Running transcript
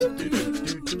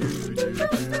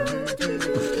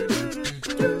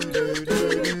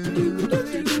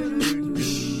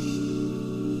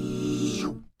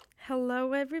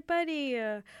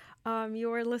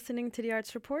listening to the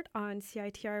Arts Report on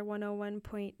CITR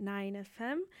 101.9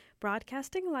 FM,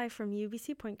 broadcasting live from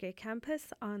UBC Point Grey campus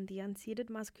on the unceded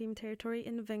Musqueam territory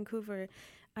in Vancouver.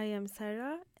 I am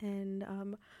Serra, and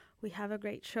we have a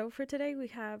great show for today. We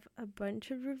have a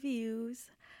bunch of reviews,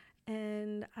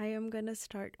 and I am going to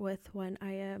start with one.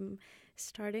 I am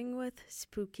starting with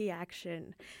Spooky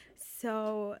Action.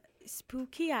 So,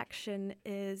 Spooky Action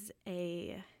is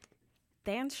a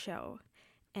dance show,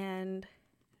 and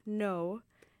no,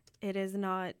 it is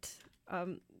not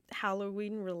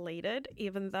Halloween related,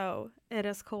 even though it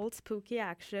is called Spooky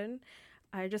Action.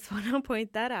 I just want to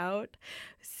point that out.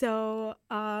 So,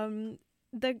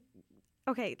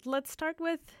 let's start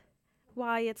with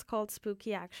why it's called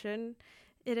Spooky Action.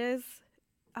 It is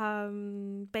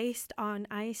based on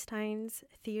Einstein's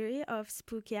theory of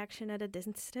spooky action at a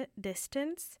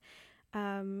distance.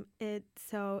 The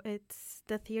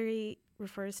theory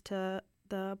refers to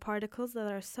the particles that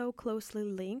are so closely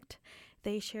linked,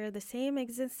 they share the same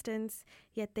existence,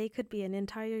 yet they could be an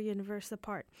entire universe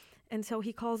apart. And so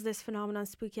he calls this phenomenon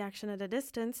spooky action at a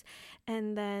distance.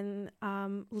 And then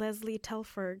Leslie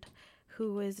Telford,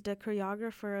 who is the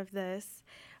choreographer of this,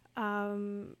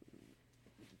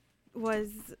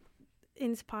 was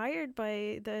inspired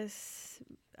by this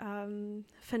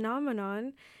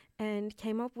phenomenon and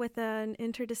came up with an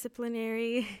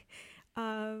interdisciplinary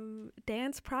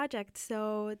dance project.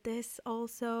 So this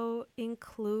also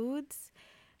includes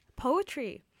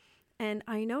poetry. And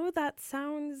I know that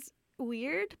sounds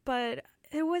weird, but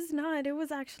it was not. It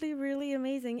was actually really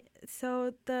amazing.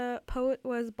 So the poet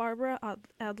was Barbara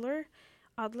Adler.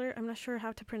 I'm not sure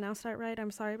how to pronounce that right.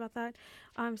 I'm sorry about that.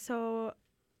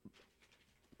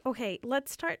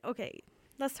 Let's start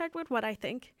with what I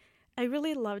think. I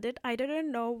really loved it. I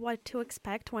didn't know what to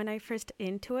expect when I first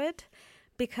into it,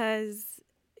 because,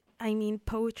 I mean,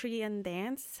 poetry and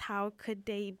dance, how could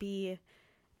they be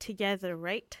together,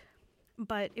 right?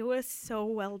 But it was so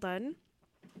well done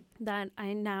that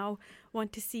I now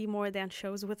want to see more dance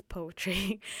shows with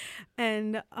poetry.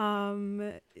 And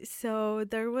so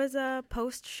there was a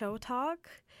post-show talk.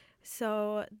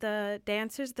 So the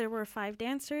dancers, there were 5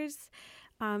 dancers.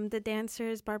 The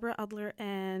dancers, Barbara Adler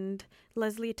and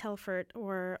Leslie Telford,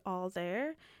 were all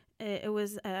there. It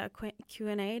was a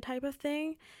Q&A type of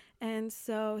thing. And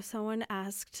so someone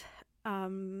asked,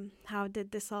 how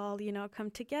did this all,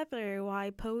 come together? Why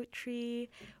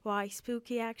poetry? Why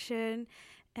spooky action?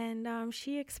 And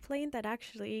she explained that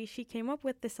actually she came up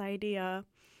with this idea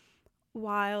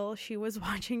while she was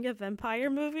watching a vampire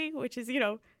movie, which is,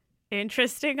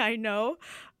 interesting, I know.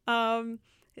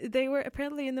 They were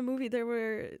apparently in the movie,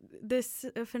 this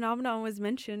phenomenon was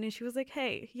mentioned, and she was like,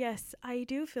 hey, yes, I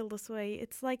do feel this way.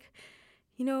 It's like,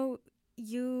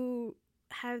 you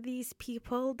have these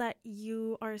people that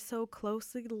you are so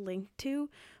closely linked to,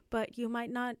 but you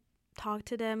might not talk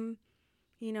to them,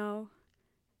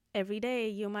 every day.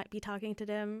 You might be talking to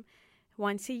them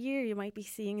once a year. You might be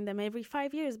seeing them every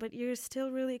 5 years, but you're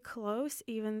still really close,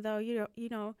 even though, you're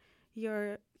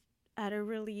at a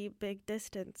really big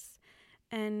distance.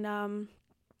 And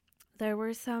there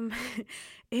were some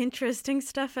interesting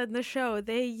stuff in the show.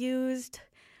 They used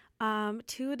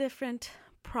 2 different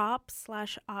props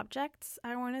 / objects,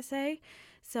 I want to say.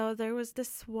 So there was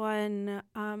this one.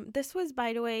 This was,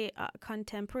 by the way,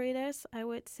 contemporary dance. I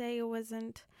would say it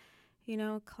wasn't,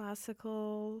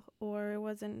 classical, or it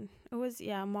was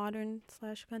modern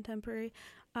 / contemporary.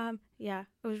 It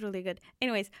was really good.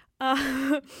 Anyways,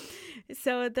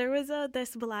 so there was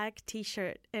this black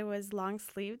t-shirt. It was long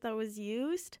sleeve that was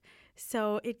used.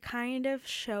 So it kind of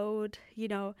showed,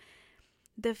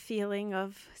 the feeling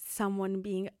of someone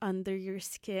being under your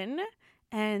skin.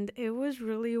 And it was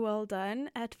really well done.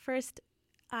 At first,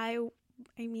 I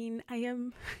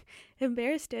am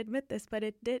embarrassed to admit this, but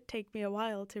it did take me a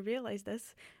while to realize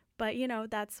this. But,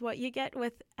 that's what you get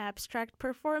with abstract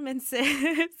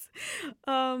performances.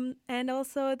 And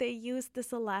also they used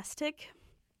this elastic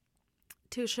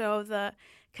to show the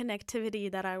connectivity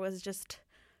that I was just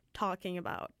talking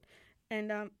about.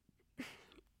 And,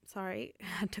 sorry, I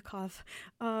had to cough.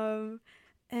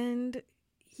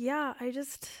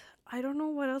 I don't know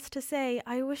what else to say.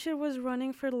 I wish it was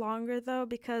running for longer, though,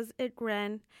 because it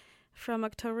ran from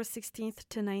October 16th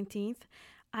to 19th.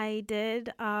 I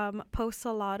did post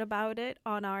a lot about it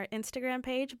on our Instagram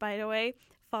page. By the way,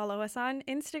 follow us on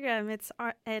Instagram. It's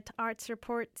at Arts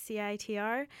Report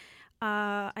CITR.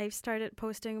 I've started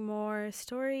posting more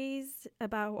stories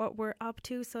about what we're up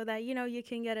to, so that, you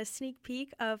can get a sneak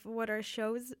peek of what our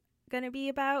show's going to be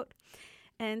about.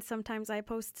 And sometimes I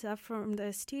post stuff from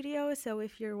the studio. So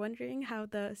if you're wondering how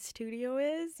the studio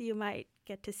is, you might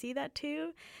get to see that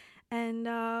too. And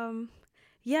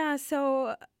Yeah,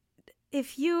 so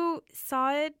if you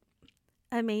saw it,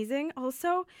 amazing.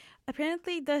 Also,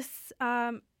 apparently this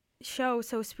show,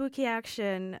 so Spooky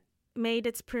Action, made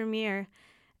its premiere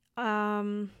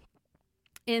um,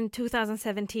 in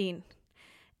 2017.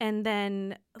 And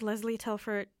then Leslie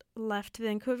Telford left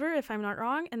Vancouver, if I'm not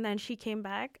wrong, and then she came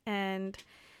back. And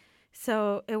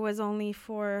so it was only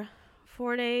for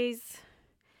 4 days,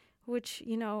 which,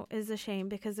 is a shame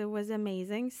because it was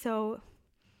amazing. So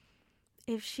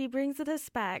if she brings this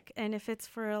back and if it's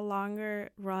for a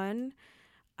longer run,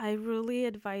 I really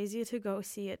advise you to go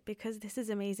see it because this is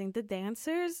amazing. The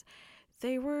dancers,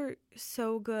 they were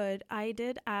so good. I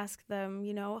did ask them,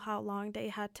 how long they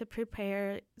had to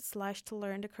prepare / to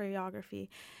learn the choreography.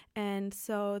 And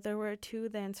so there were 2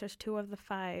 dancers, 2 of the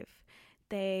 5.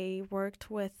 They worked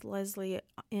with Leslie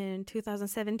in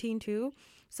 2017 too.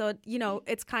 So,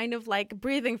 it's kind of like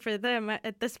breathing for them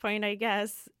at this point, I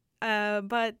guess.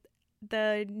 But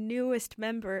the newest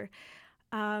member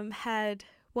had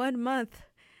 1 month.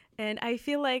 And I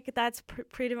feel like that's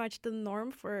pretty much the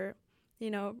norm for,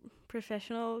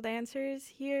 professional dancers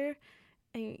here.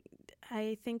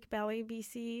 I think Ballet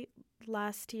BC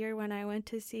last year when I went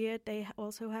to see it, they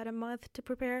also had a month to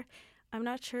prepare. I'm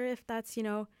not sure if that's,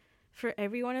 for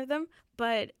every one of them,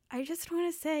 but I just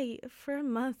want to say for a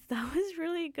month, that was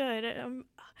really good.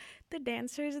 The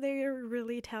dancers, they are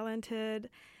really talented,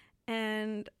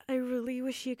 and I really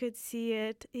wish you could see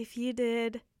it. If you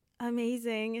did,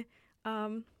 amazing.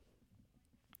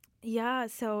 Yeah,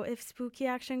 so if Spooky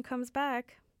Action comes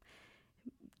back,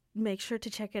 make sure to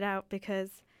check it out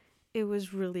because it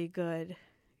was really good.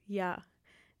 Yeah.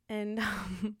 And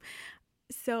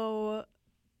so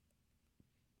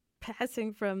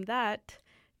passing from that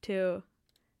to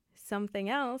something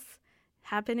else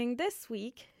happening this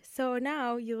week. So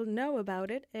now you'll know about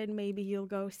it and maybe you'll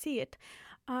go see it.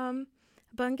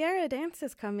 Bangarra Dance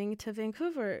is coming to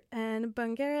Vancouver, and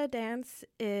Bangarra Dance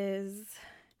is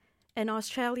an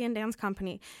Australian dance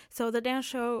company. So the dance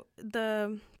show,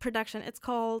 the production, it's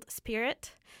called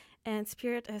Spirit, and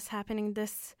Spirit is happening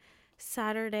this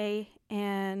Friday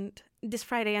and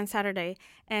Saturday.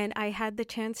 And I had the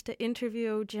chance to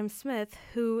interview Jim Smith,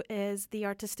 who is the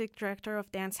Artistic Director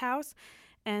of DanceHouse.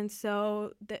 And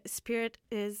so the Spirit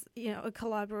is, a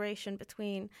collaboration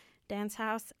between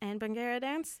DanceHouse and Bangarra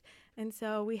Dance. And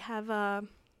so we have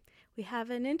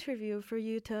an interview for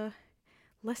you to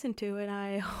listen to, and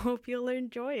I hope you'll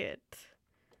enjoy it.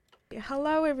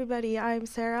 Hello everybody, I'm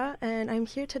Serra, and I'm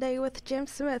here today with Jim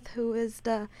Smith, who is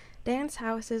the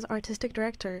DanceHouse's artistic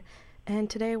director. And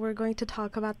today we're going to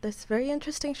talk about this very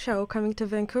interesting show coming to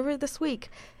Vancouver this week.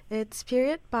 It's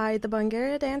Spirit by the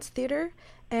Bangarra Dance Theatre.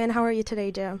 And how are you today,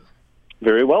 Jim?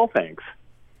 Very well, thanks.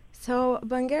 So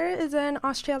Bangarra is an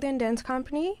Australian dance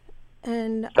company,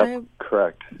 and That's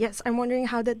correct. Yes, I'm wondering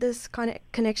how did this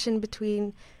connection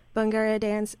between Bangarra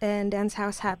Dance and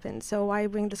DanceHouse happen? So why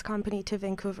bring this company to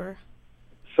Vancouver?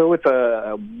 So it's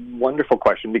a wonderful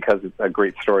question because it's a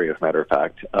great story, as a matter of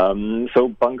fact. So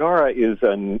Bangarra is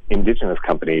an Indigenous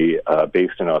company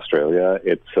based in Australia.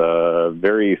 It's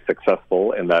very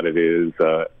successful in that it is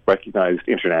recognized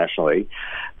internationally.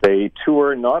 They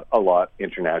tour not a lot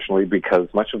internationally because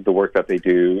much of the work that they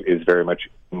do is very much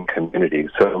in community.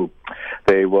 So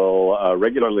they will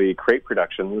regularly create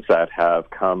productions that have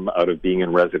come out of being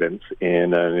in residence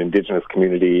in an Indigenous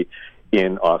community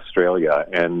in Australia,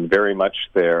 and very much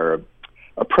their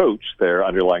approach, their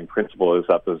underlying principle is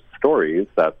that the stories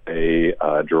that they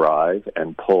derive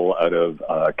and pull out of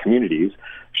communities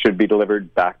should be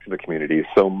delivered back to the community.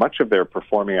 So much of their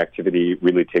performing activity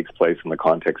really takes place in the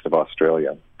context of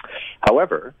Australia.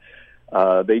 However,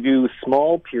 they do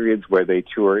small periods where they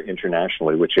tour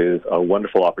internationally, which is a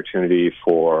wonderful opportunity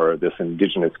for this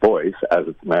Indigenous voice, as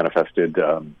it's manifested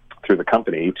through the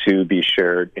company, to be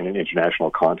shared in an international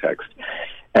context.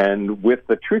 And with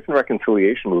the Truth and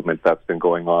Reconciliation movement that's been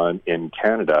going on in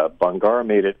Canada, Bangarra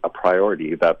made it a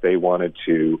priority that they wanted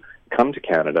to come to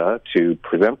Canada to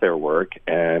present their work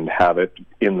and have it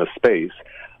in the space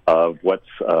of what's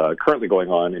currently going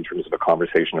on in terms of a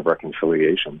conversation of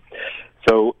reconciliation.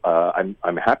 So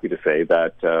I'm happy to say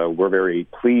that we're very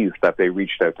pleased that they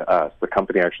reached out to us. The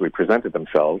company actually presented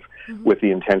themselves with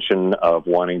the intention of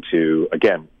wanting to,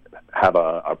 again, have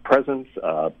a presence,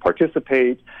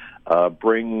 participate,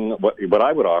 bring what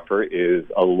I would offer is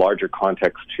a larger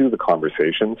context to the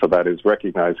conversation. So that is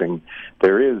recognizing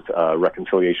there is a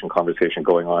reconciliation conversation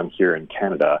going on here in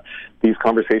Canada. These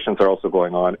conversations are also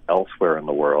going on elsewhere in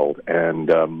the world. And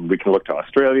we can look to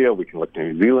Australia, we can look to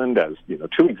New Zealand as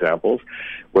 2 examples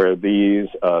where these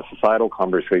societal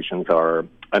conversations are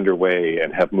underway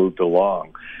and have moved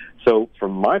along. So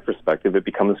from my perspective, it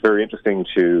becomes very interesting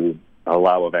to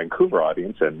allow a Vancouver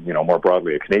audience and, more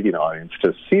broadly a Canadian audience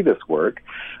to see this work.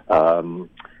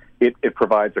 It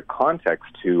provides a context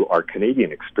to our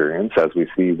Canadian experience as we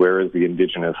see where is the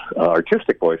Indigenous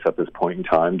artistic voice at this point in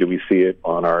time. Do we see it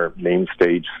on our main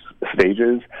stages?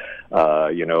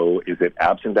 Is it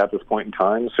absent at this point in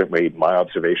time? Certainly my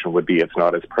observation would be it's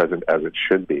not as present as it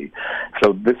should be.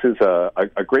 So this is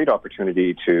a great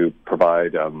opportunity to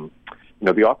provide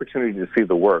the opportunity to see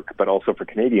the work, but also for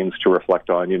Canadians to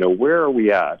reflect on, where are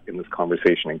we at in this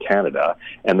conversation in Canada,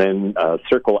 and then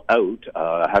circle out,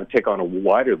 have to take on a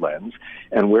wider lens,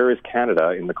 and where is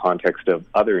Canada in the context of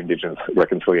other Indigenous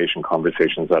reconciliation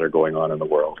conversations that are going on in the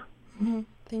world. Mm-hmm.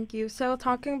 Thank you. So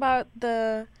talking about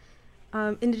the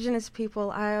Indigenous people,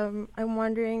 I'm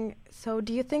wondering, so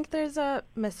do you think there's a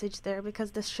message there?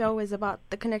 Because this show is about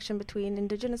the connection between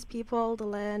Indigenous people, the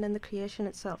land, and the creation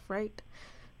itself, right?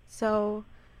 So,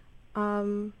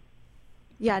 do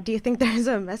you think there's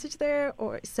a message there?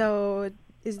 Or so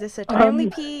is this a timely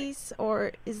piece,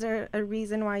 or is there a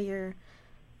reason why you're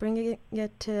bringing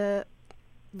it to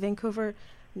Vancouver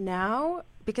now?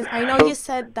 Because I know you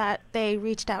said that they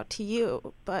reached out to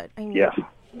you, but I mean... Yes.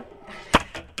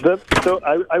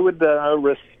 I would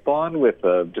respond with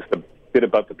just a bit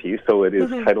about the piece. So it is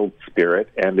titled Spirit,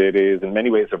 and it is in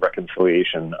many ways a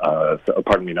reconciliation, not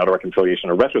a reconciliation,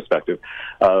 a retrospective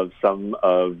of some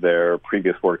of their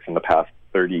previous works in the past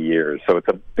 30 years. So it's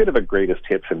a bit of a greatest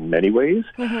hits in many ways.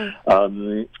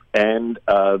 The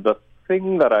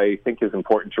thing that I think is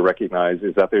important to recognize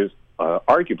is that there's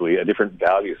arguably a different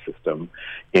value system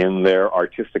in their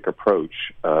artistic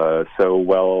approach. So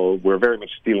while we're very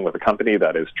much dealing with a company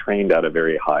that is trained at a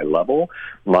very high level,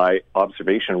 my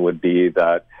observation would be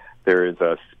that there is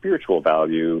a spiritual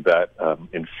value that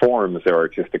informs their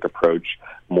artistic approach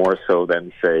more so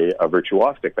than, say, a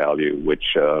virtuosic value,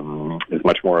 which is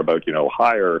much more about,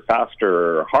 higher,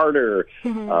 faster, harder.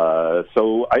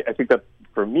 So I think that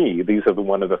for me, these are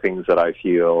one of the things that I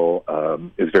feel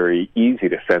is very easy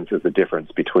to sense as the difference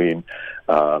between,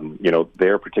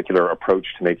 their particular approach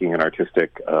to making an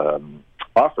artistic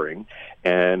offering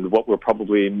and what we're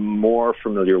probably more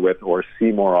familiar with or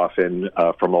see more often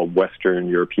from a Western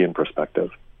European perspective.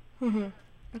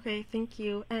 Okay, thank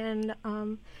you. And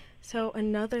so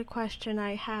another question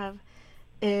I have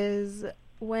is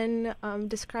when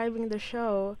describing the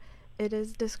show, it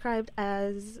is described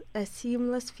as a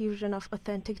seamless fusion of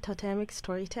authentic totemic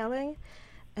storytelling.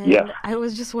 And I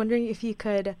was just wondering if you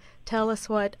could tell us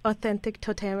what authentic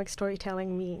totemic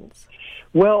storytelling means.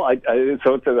 Well,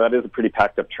 that is a pretty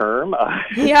packed up term.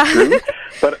 True.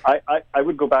 But I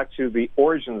would go back to the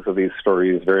origins of these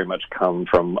stories very much come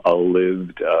from a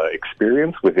lived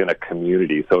experience within a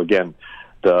community. So again,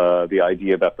 the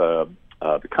idea that the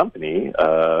company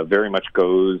very much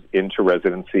goes into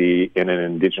residency in an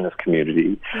Indigenous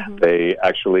community. They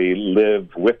actually live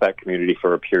with that community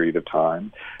for a period of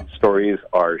time. Stories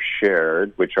are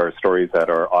shared, which are stories that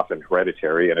are often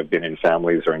hereditary and have been in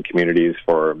families or in communities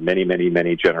for many, many,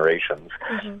 many generations.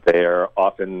 They are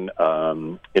often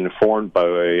informed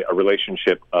by a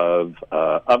relationship of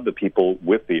the people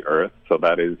with the earth. So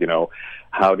that is,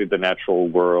 how did the natural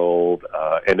world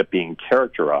end up being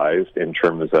characterized in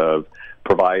terms of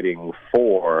providing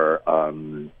for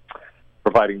the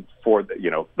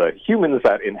humans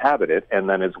that inhabit it, and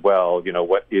then as well,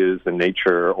 what is the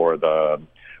nature or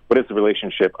what is the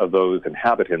relationship of those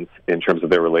inhabitants in terms of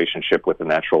their relationship with the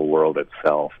natural world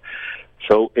itself.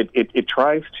 So it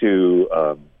tries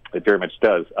to, it very much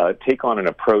does, take on an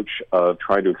approach of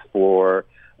trying to explore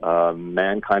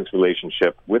mankind's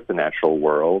relationship with the natural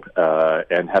world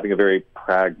and having a very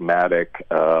pragmatic,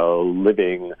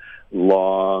 living,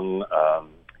 long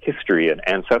history and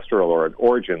ancestral or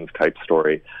origins type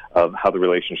story of how the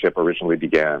relationship originally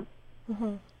began.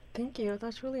 Thank you.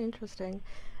 That's really interesting.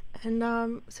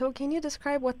 And so can you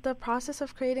describe what the process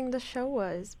of creating the show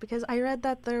was? Because I read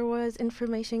that there was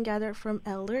information gathered from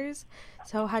elders.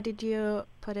 So how did you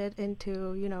put it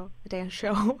into, a dance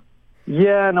show?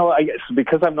 Yeah, no, I guess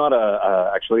because I'm not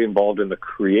actually involved in the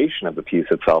creation of the piece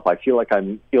itself, I feel like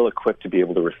I'm ill-equipped to be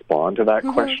able to respond to that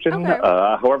question. Okay.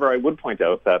 However, I would point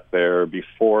out that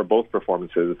before both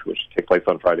performances, which take place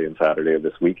on Friday and Saturday of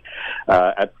this week,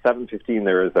 at 7:15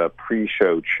 there is a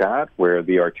pre-show chat where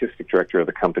the artistic director of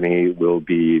the company will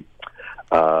be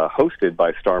hosted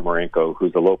by Star Morenko,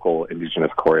 who's a local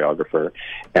Indigenous choreographer.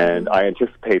 And I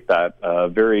anticipate that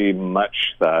very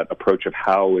much that approach of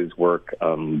how his work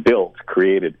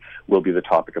created, will be the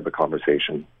topic of the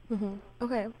conversation.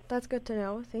 Okay, that's good to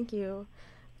know. Thank you.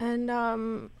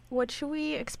 And what should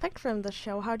we expect from the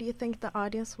show? How do you think the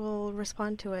audience will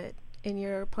respond to it? in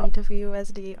your point of view as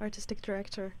the artistic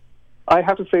director? I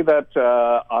have to say that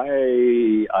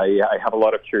I have a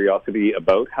lot of curiosity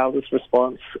about how this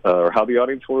response or how the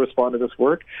audience will respond to this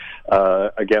work.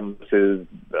 Again, this is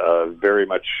very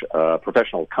much a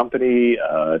professional company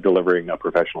delivering a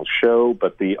professional show,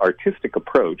 but the artistic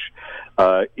approach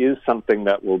is something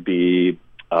that will be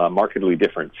markedly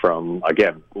different from,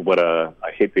 again,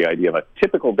 I hate the idea of a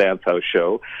typical dance house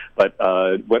show, but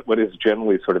what is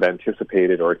generally sort of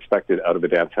anticipated or expected out of a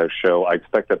dance house show. I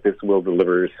expect that this will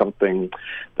deliver something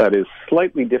that is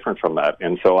slightly different from that.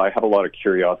 And so I have a lot of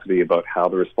curiosity about how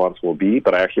the response will be,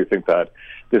 but I actually think that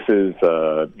this is,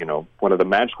 one of the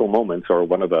magical moments or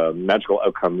one of the magical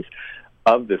outcomes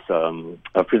of this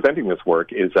of presenting this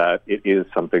work is that it is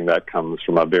something that comes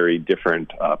from a very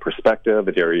different perspective,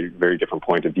 a very, very different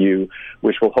point of view,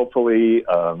 which will hopefully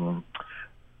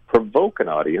provoke an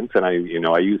audience. And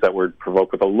I use that word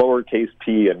provoke with a lowercase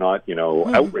p and not,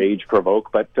 outrage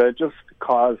provoke, but just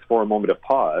cause for a moment of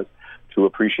pause to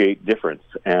appreciate difference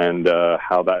and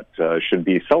how that should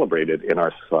be celebrated in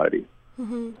our society.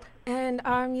 Mm-hmm. And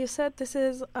you said this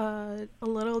is a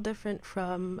little different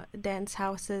from dance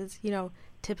houses,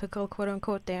 typical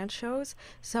quote-unquote dance shows.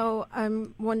 So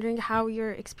I'm wondering how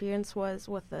your experience was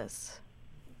with this.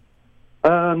 So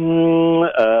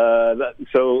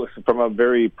from a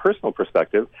very personal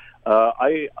perspective,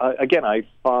 I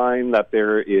find that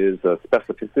there is a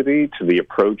specificity to the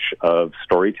approach of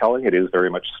storytelling. It is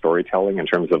very much storytelling in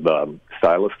terms of the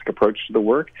stylistic approach to the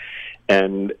work.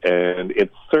 And it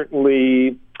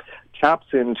certainly taps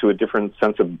into a different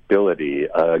sensibility.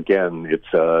 Again,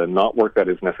 it's not work that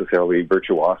is necessarily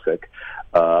virtuosic,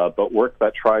 but work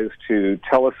that tries to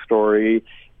tell a story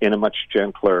in a much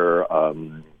gentler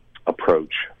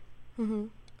approach. Mm-hmm.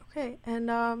 Okay,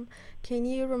 and can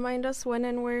you remind us when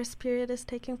and where Spirit is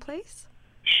taking place?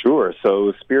 Sure.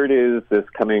 So Spirit is this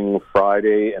coming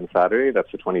Friday and Saturday.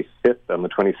 That's the 25th and the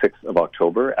 26th of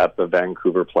October at the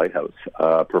Vancouver Playhouse.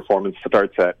 Performance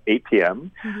starts at 8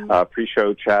 p.m. Mm-hmm.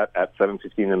 Pre-show chat at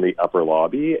 7:15 in the upper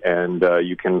lobby. And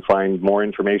you can find more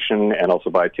information and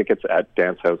also buy tickets at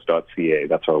dancehouse.ca.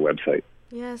 That's our website.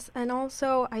 Yes, and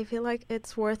also I feel like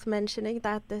it's worth mentioning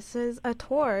that this is a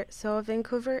tour. So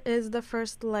Vancouver is the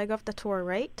first leg of the tour,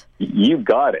 right? You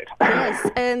got it. Yes,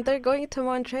 and they're going to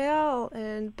Montreal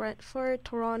and Brantford,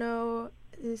 Toronto,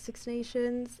 Six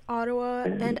Nations, Ottawa,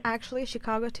 and actually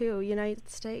Chicago too, United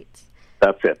States.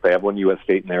 That's it. They have one U.S.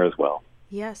 state in there as well.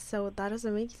 Yes, so that is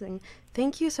amazing.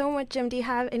 Thank you so much, Jim. Do you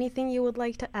have anything you would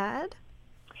like to add?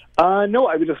 No,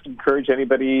 I would just encourage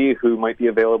anybody who might be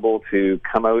available to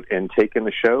come out and take in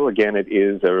the show. Again, it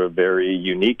is a very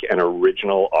unique and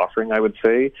original offering, I would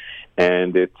say,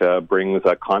 and it brings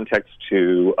a context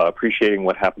to appreciating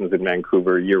what happens in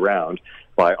Vancouver year-round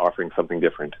by offering something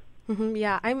different. Mm-hmm,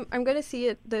 yeah, I'm going to see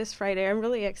it this Friday. I'm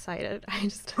really excited.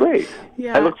 Great.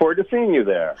 Yeah. I look forward to seeing you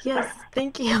there. Yes,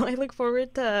 thank you. I look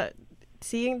forward to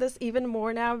seeing this even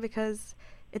more now because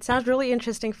it sounds really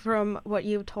interesting from what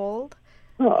you've told.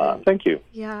 Thank you.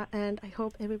 Yeah, and I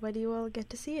hope everybody will get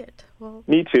to see it. Well,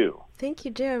 me too. Thank you,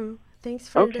 Jim. Thanks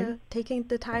for taking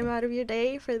the time out of your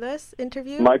day for this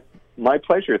interview. My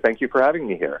pleasure. Thank you for having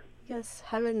me here. Yes,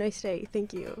 have a nice day.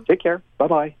 Thank you. Take care.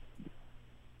 Bye-bye.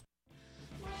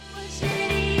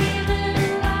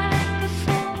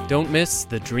 Don't miss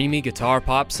the dreamy guitar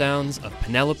pop sounds of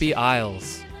Penelope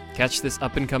Isles. Catch this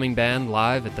up-and-coming band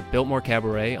live at the Biltmore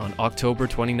Cabaret on October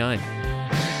 29th.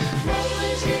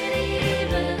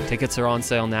 Tickets are on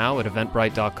sale now at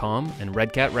eventbrite.com and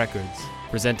Red Cat Records.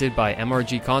 Presented by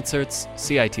MRG Concerts,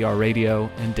 CITR Radio,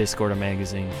 and Discord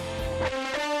Magazine.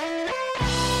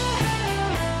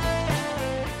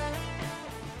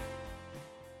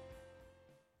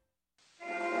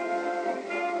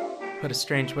 What a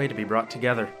strange way to be brought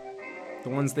together. The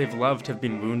ones they've loved have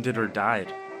been wounded or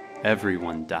died.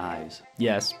 Everyone dies.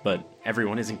 Yes, but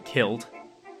everyone isn't killed.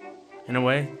 In a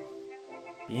way,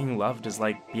 being loved is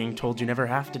like being told you never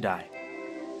have to die.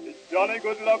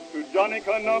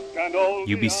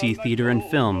 UBC Theatre and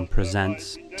Film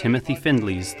presents Timothy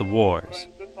Findley's The Wars,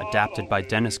 adapted by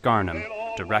Dennis Garnham,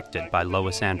 directed by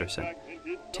Lois Anderson,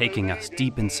 taking us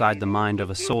deep inside the mind of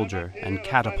a soldier and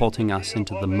catapulting us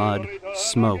into the mud,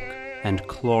 smoke, and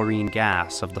chlorine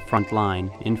gas of the front line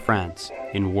in France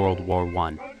in World War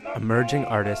I. Emerging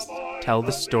artists tell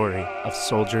the story of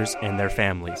soldiers and their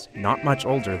families, not much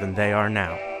older than they are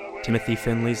now. Timothy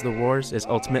Findley's The Wars is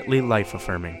ultimately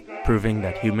life-affirming, proving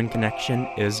that human connection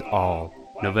is all.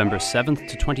 November 7th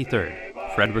to 23rd,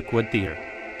 Frederick Wood Theatre.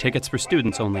 Tickets for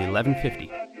students only $11.50.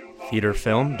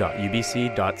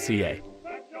 theaterfilm.ubc.ca.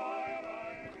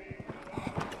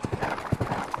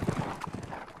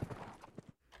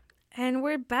 And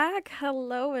we're back.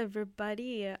 Hello,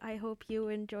 everybody. I hope you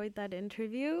enjoyed that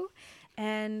interview.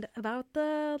 And about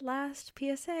the last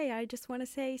PSA, I just want to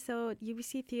say, so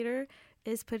UBC Theater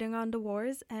is putting on The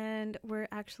Wars, and we're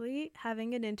actually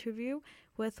having an interview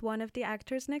with one of the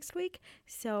actors next week.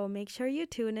 So make sure you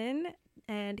tune in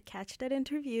and catch that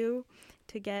interview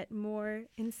to get more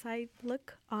inside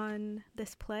look on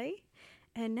this play.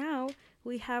 And now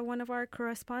we have one of our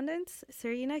correspondents,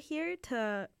 Serena, here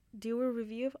to do a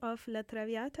review of La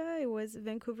Traviata. It was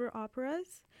Vancouver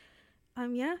Opera's.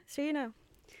 Serena.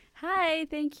 Hi,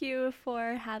 thank you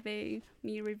for having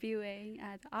me reviewing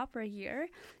the opera here.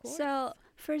 So,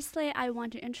 firstly, I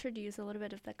want to introduce a little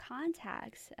bit of the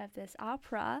context of this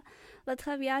opera. La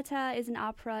Traviata is an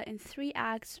opera in 3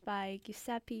 acts by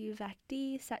Giuseppe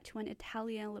Verdi, set to an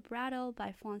Italian libretto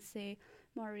by France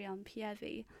Maurian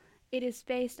Pievi. It is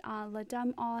based on La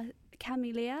Dame aux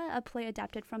Camélias, a play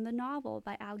adapted from the novel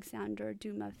by Alexandre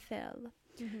Dumas Fil.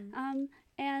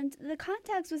 And the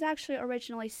context was actually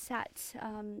originally set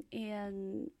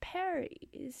in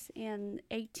Paris in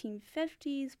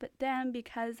 1850s, but then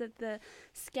because of the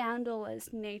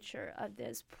scandalous nature of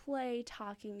this play,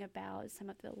 talking about some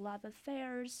of the love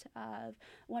affairs of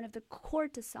one of the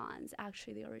courtesans,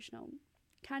 actually the original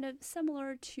kind of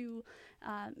similar to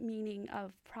meaning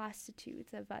of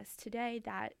prostitutes of us today,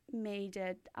 that made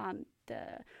it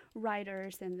the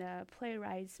writers and the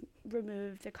playwrights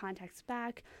remove the context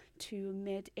back to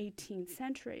mid-18th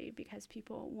century because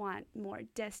people want more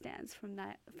distance from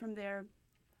their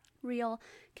real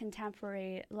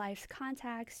contemporary life's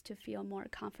context to feel more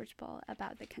comfortable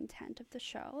about the content of the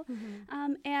show.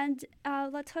 And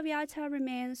La Traviata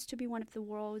remains to be one of the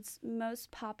world's most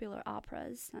popular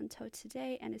operas until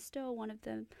today, and is still one of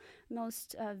the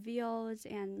most viewed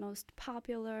and most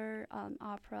popular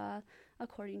opera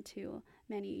according to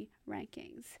many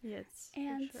rankings. Yes,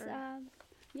 and for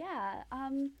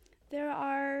sure. There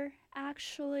are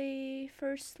actually,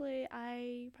 firstly,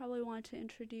 I probably want to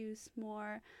introduce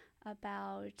more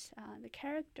about the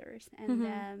characters, and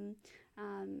then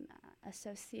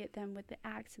associate them with the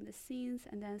acts and the scenes,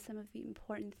 and then some of the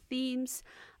important themes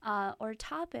or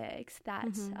topics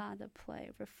that the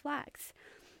play reflects.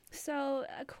 So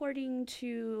according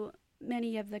to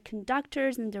many of the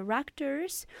conductors and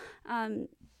directors,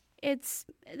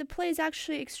 the play is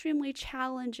actually extremely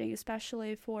challenging,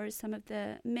 especially for some of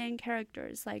the main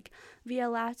characters like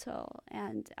Violato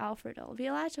and Alfredo.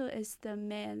 Violato is the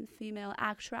main female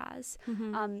actress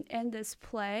in this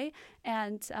play,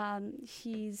 and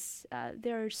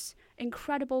there's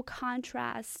incredible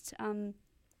contrast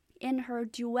in her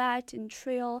duet and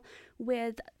trio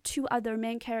with 2 other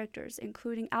main characters,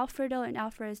 including Alfredo and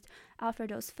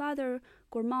Alfredo's father,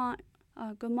 Gourmand.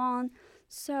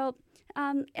 So,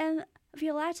 and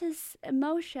Violeta's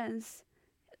emotions,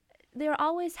 they're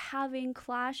always having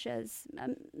clashes.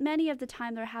 Many of the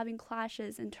time they're having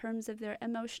clashes in terms of their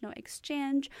emotional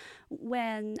exchange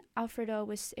when Alfredo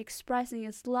was expressing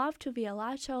his love to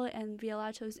Violato, and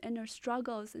Violato's inner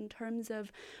struggles in terms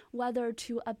of whether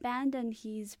to abandon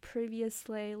his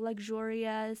previously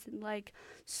luxurious and like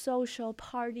social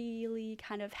party-y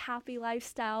kind of happy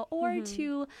lifestyle, or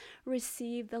to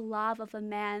receive the love of a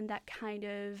man that kind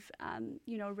of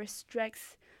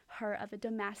restricts her of a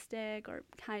domestic or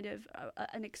kind of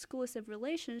an exclusive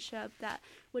relationship that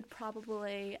would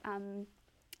probably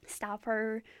stop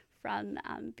her from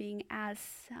being as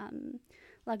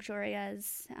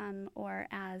luxurious or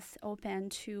as open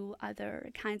to other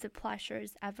kinds of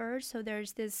pleasures ever. So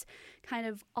there's this kind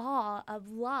of awe of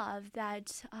love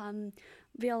that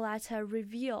Violeta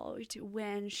revealed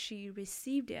when she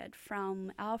received it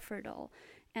from Alfredo.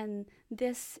 And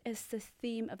this is the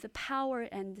theme of the power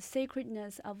and the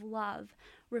sacredness of love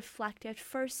reflected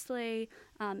firstly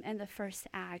in the first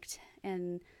act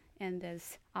in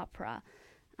this opera.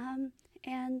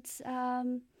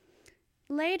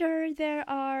 Later there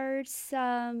are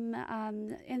some,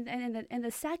 in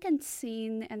the second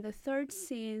scene and the third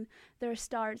scene, there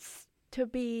starts to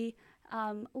be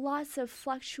lots of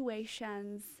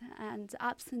fluctuations and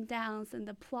ups and downs in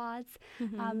the plots.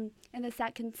 In the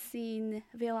second scene,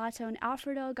 Violato and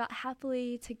Alfredo got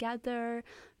happily together,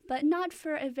 but not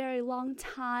for a very long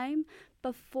time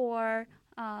before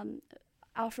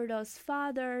Alfredo's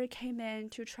father came in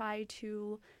to try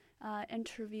to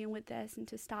intervene with this and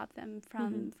to stop them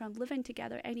from living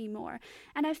together anymore.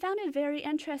 And I found it very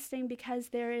interesting because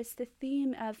there is the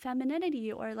theme of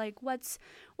femininity, or like what's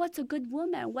a good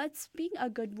woman, what's being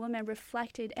a good woman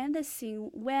reflected in the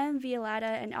scene when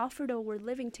Violeta and Alfredo were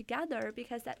living together,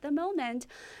 because at the moment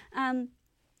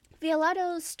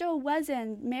Violato still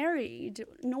wasn't married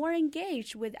nor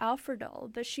engaged with Alfredo,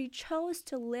 but she chose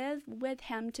to live with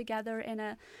him together in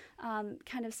a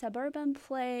kind of suburban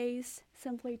place,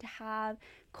 simply to have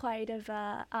quite of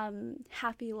a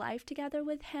happy life together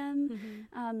with him.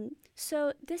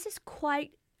 So this is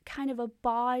quite kind of a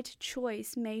bold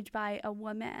choice made by a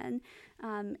woman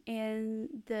in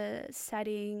the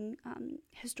setting,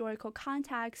 historical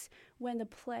context when the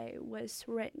play was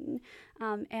written,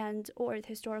 or the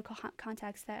historical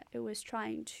context that it was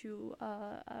trying to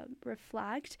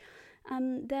reflect.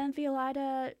 Then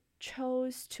Violetta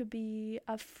chose to be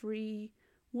a free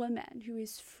woman who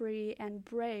is free and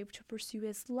brave to pursue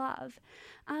his love.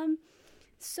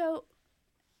 So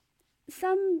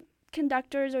some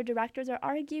conductors or directors are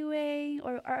arguing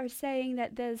or are saying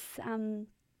that this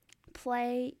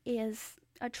play is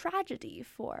a tragedy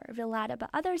for Violetta, but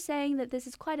others saying that this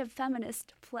is quite a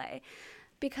feminist play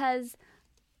because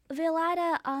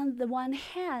Violetta, on the one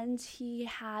hand, she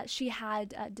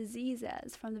had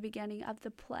diseases from the beginning of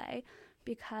the play,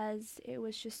 because it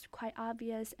was just quite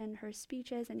obvious in her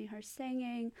speeches and in her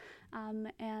singing,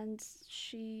 and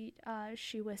she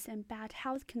was in bad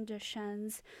health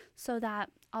conditions, so that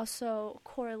also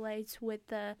correlates with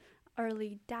the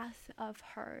early death of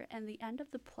her and the end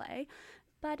of the play.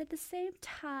 But at the same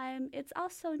time, it's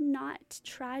also not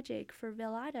tragic for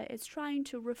Violetta. It's trying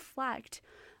to reflect,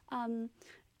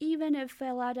 even if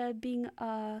Violetta being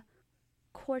a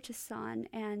courtesan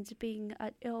and being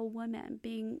an ill woman,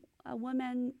 being a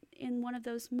woman in one of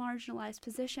those marginalized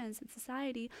positions in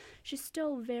society, she's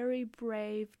still very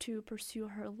brave to pursue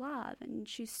her love, and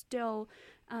she still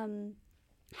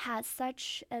has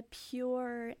such a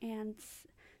pure and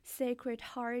sacred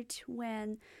heart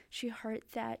when she heard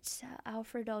that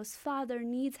Alfredo's father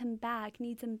needs him back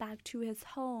to his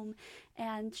home,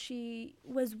 and she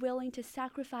was willing to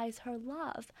sacrifice her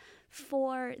love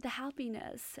for the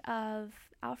happiness of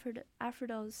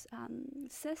Alfredo's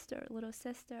little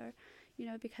sister,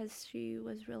 because she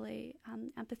was really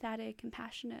empathetic and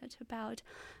passionate about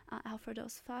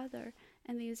Alfredo's father.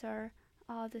 And these are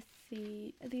all the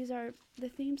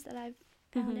themes that I've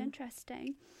found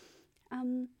interesting.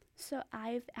 So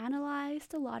I've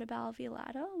analyzed a lot about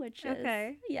Violato, which is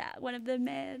one of the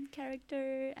main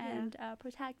character and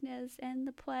protagonists in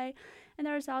the play. And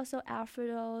there's also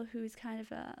Alfredo, who's kind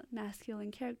of a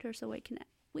masculine character, so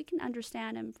we can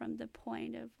understand him from the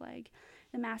point of like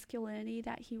the masculinity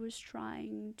that he was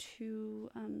trying to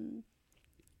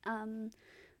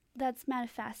that's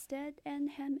manifested in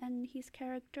him and his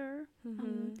character.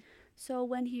 So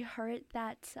when he heard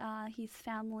that his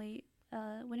family,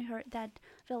 when he heard that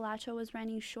Violato was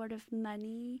running short of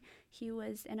money, he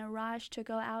was in a rush to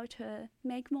go out to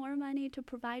make more money to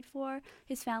provide for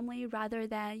his family, rather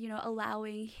than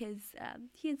allowing his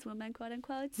woman, quote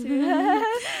unquote,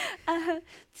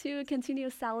 to continue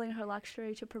selling her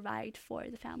luxury to provide for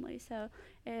the family. So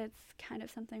it's kind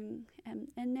of something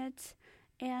in it.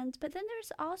 But then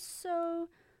there's also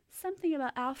something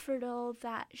about Alfredo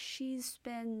that she's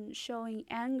been showing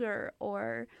anger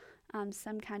or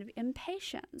some kind of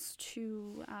impatience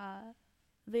to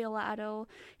Violato.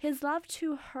 His love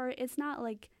to her is not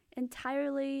like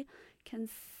entirely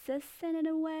consistent in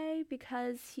a way,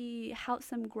 because he held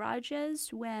some grudges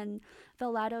when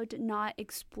Violato did not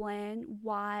explain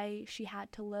why she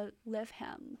had to leave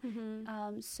him.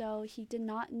 So he did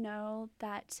not know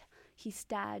that his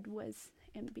dad was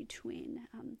in between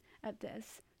of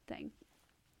this thing.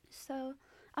 So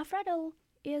Alfredo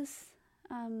is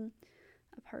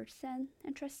a person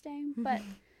interesting, but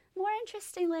more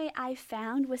interestingly I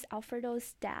found was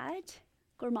Alfredo's dad,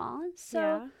 Gourmand.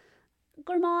 So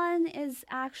Gourmand is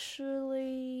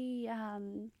actually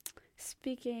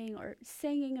speaking or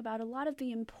singing about a lot of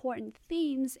the important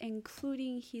themes,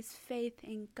 including his faith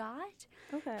in God.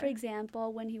 For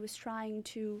example, when he was trying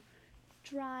to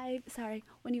drive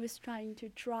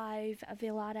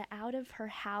Violetta out of her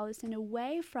house and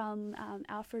away from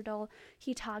Alfredo,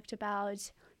 he talked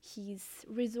about his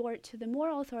resort to the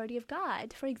moral authority of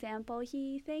God. For example,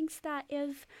 he thinks that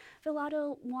if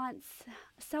Violetta wants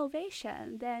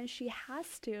salvation, then she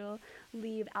has to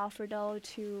leave Alfredo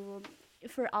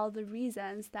for all the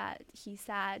reasons that he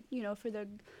said, for the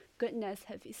goodness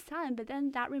of his son. But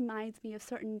then that reminds me of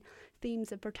certain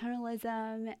themes of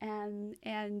paternalism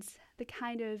and the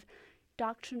kind of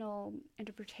doctrinal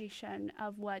interpretation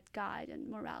of what God and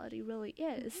morality really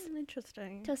is.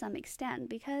 Interesting. To some extent,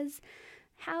 because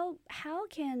how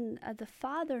can the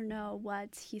father know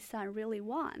what his son really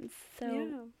wants?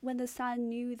 So when the son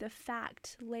knew the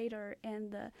fact later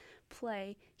in the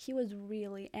play, he was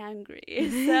really angry.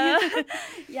 So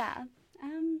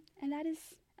and that is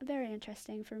very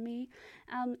interesting for me.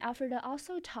 Alfreda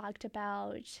also talked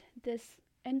about this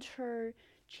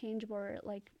interchangeable,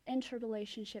 like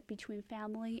interrelationship between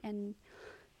family and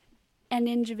an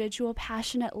individual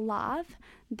passionate love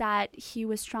that he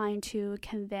was trying to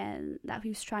convey, that he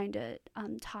was trying to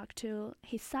talk to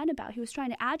his son about. He was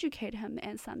trying to educate him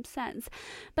in some sense.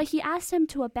 But he asked him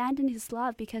to abandon his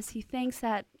love because he thinks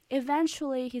that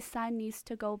eventually his son needs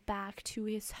to go back to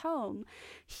his home.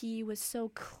 He was so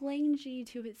clingy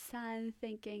to his son,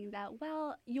 thinking that,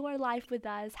 well, your life with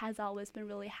us has always been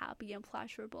really happy and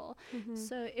pleasurable.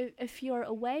 So if you're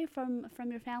away from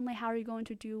your family, how are you going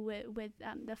to do with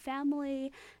the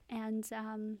family? And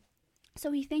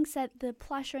so he thinks that the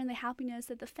pleasure and the happiness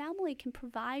that the family can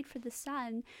provide for the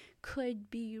son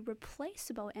could be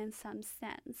replaceable in some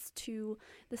sense to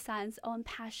the son's own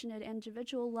passionate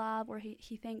individual love, or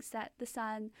he thinks that the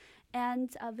son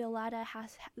and Violetta,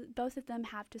 both of them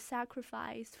have to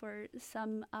sacrifice for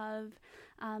some of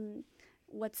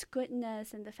what's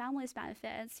goodness and the family's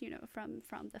benefits,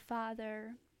 from the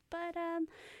father. But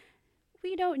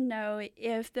we don't know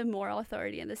if the moral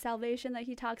authority and the salvation that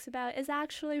he talks about is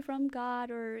actually from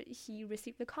God, or he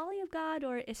received the calling of God,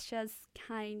 or it's just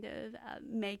kind of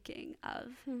making of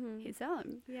his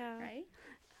own. Yeah. Right?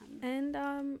 And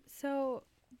so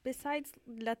besides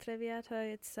La Traviata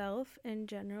itself in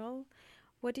general,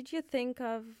 what did you think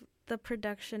of the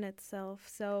production itself?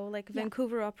 So like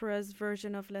Vancouver Opera's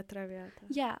version of La Traviata.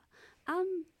 Yeah.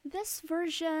 This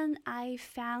version, I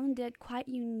found it quite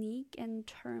unique in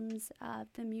terms of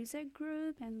the music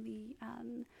group and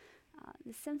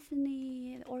the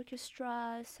symphony, the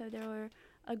orchestra. So there were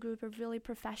a group of really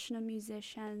professional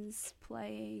musicians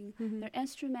playing their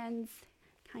instruments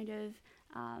kind of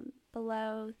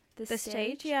below the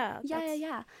stage. Yeah.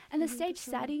 And the stage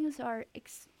settings are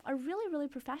really, really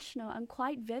professional and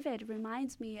quite vivid. It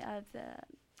reminds me of the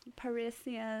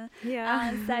Parisian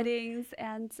settings,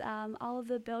 and all of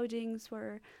the buildings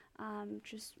were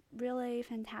just really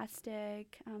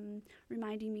fantastic,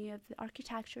 reminding me of the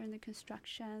architecture and the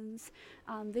constructions.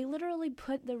 They literally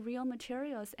put the real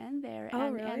materials in there.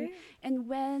 And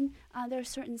when there are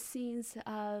certain scenes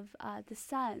of the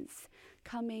sons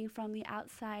coming from the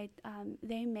outside,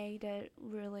 they made it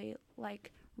really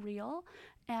like real.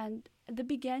 And at the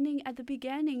beginning,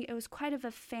 it was quite of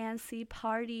a fancy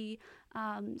party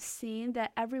scene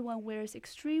that everyone wears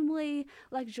extremely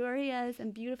luxurious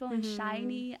and beautiful and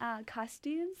shiny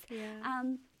costumes. Yeah.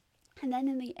 And then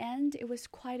in the end, it was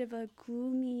quite of a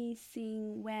gloomy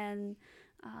scene when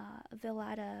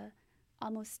Violetta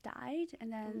almost died,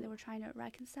 and then they were trying to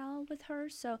reconcile with her.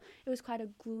 So it was quite a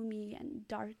gloomy and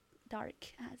dark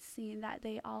scene that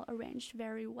they all arranged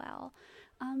very well.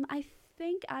 I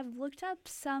think I've looked up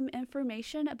some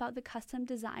information about the custom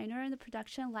designer and the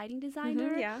production lighting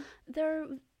designer. They're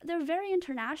very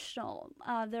international.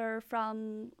 They're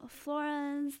from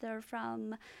Florence, they're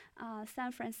from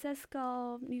San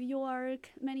Francisco, New York,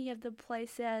 many of the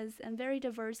places, and very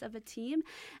diverse of a team.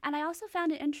 And I also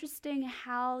found it interesting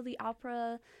how the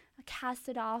opera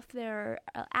casted off their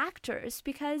actors,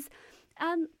 because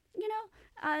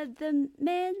the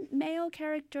male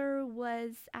character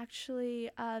was actually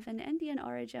of an Indian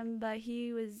origin, but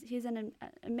he's an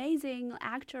amazing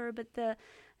actor. But the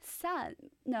father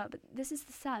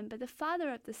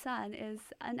of the son is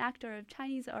an actor of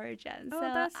Chinese origin. Oh, so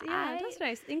that's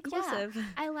nice, inclusive. Yeah,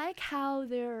 I like how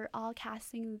they're all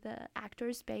casting the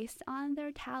actors based on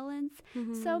their talents.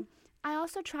 So I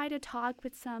also try to talk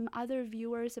with some other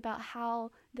viewers about how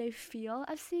they feel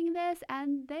of seeing this,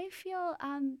 and they feel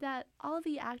that all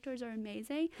the actors are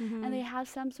amazing, and they have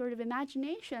some sort of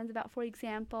imaginations about, for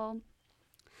example,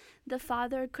 the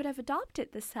father could have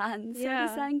adopted the son, so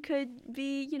the son could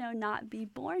be, not be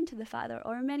born to the father,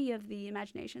 or many of the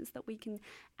imaginations that we can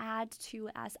add to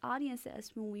as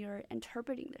audiences when we are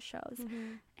interpreting the shows.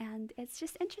 And it's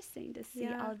just interesting to see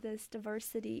all of this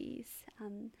diversities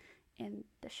in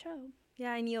the show.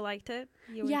 Yeah, and you liked it?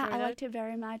 I liked it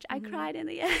very much. I cried in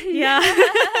the end. Yeah.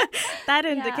 That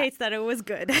indicates that it was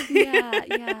good.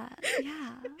 Yeah.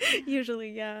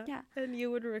 Usually, yeah. And you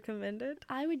would recommend it?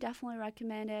 I would definitely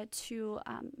recommend it to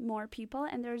more people.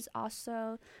 And there's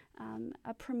also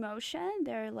a promotion.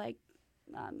 They're like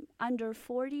under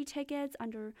 40 tickets,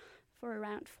 for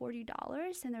around $40.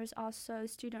 And there's also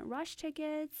student rush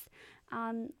tickets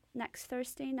next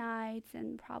Thursday nights,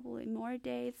 and probably more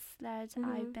dates that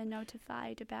I've been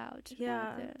notified about.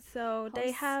 So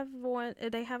they have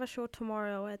a show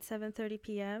tomorrow at 7:30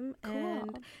 p.m.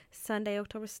 and Sunday,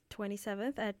 October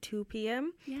 27th at 2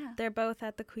 p.m. They're both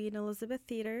at the Queen Elizabeth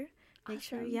Theater. Make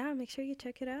sure you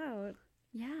check it out.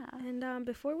 And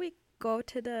before we go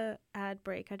to the ad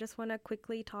break, I just want to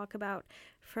quickly talk about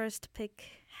First Pick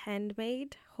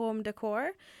Handmade home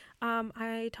decor.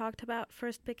 I talked about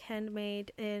First Pick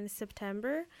Handmade in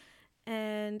September,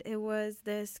 and it was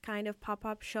this kind of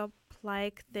pop-up shop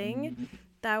like thing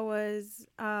that was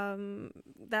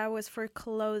for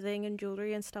clothing and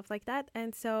jewelry and stuff like that.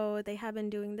 And so they have been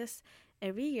doing this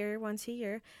every year, once a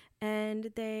year,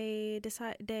 and they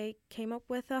came up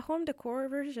with a home decor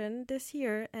version this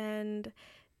year, and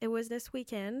it was this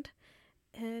weekend,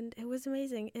 and it was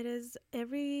amazing. It is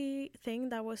everything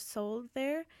that was sold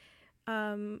there.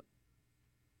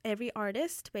 Every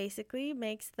artist basically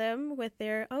makes them with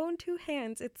their own two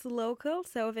hands. It's local,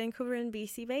 so Vancouver and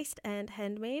BC based and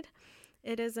handmade.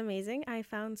 It is amazing. I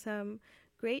found some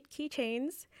great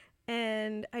keychains,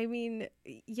 and I mean,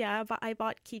 yeah, but I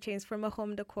bought keychains from a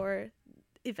home decor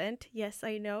event. Yes,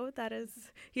 I know that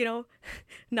is,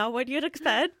 not what you'd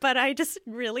expect, but I just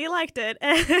really liked it.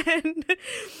 And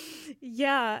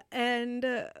yeah, and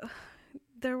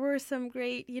there were some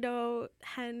great,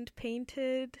 hand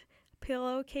painted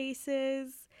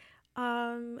pillowcases,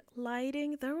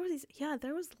 lighting. There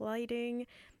was lighting,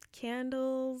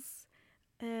 candles,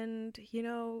 and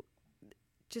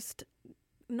just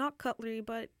not cutlery,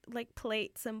 but like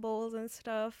plate symbols and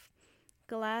stuff,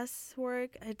 glass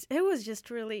work. It was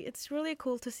just it's really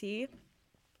cool to see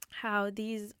how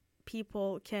these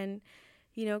people can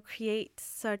create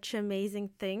such amazing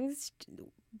things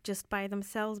just by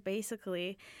themselves,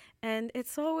 basically. And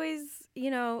it's always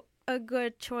a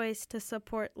good choice to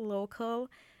support local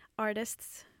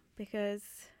artists, because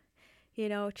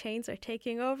chains are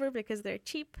taking over because they're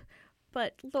cheap,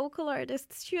 but local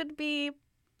artists should be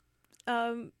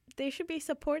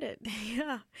supported.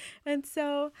 Yeah. And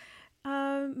so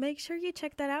make sure you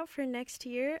check that out for next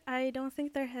year. I don't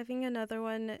think they're having another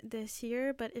one this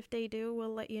year, but if they do,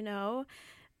 we'll let you know.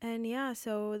 And yeah,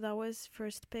 so that was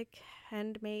First Pick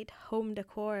Handmade Home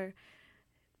Decor.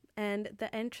 And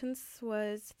the entrance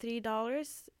was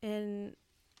 $3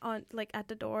 at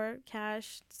the door,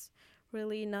 cash. It's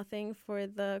really nothing for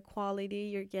the quality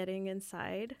you're getting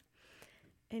inside.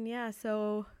 And yeah,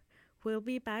 so we'll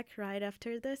be back right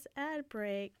after this ad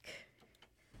break.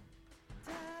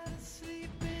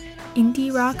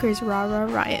 Indie rockers Rah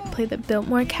Rah Riot play the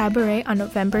Biltmore Cabaret on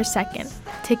November 2nd.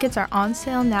 Tickets are on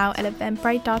sale now at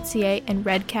eventbrite.ca and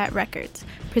Red Cat Records.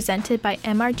 Presented by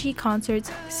MRG Concerts,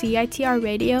 CITR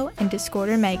Radio, and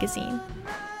Discorder Magazine.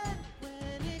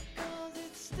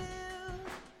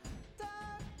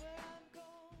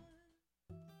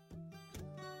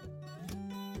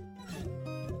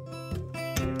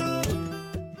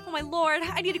 Lord,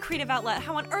 I need a creative outlet.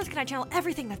 How on earth can I channel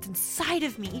everything that's inside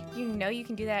of me? You know you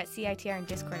can do that at CITR and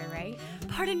Discorder, right?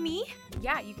 Pardon me?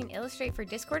 Yeah, you can illustrate for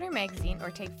Discorder magazine or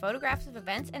take photographs of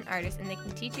events and artists, and they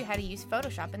can teach you how to use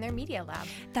Photoshop in their media lab.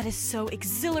 That is so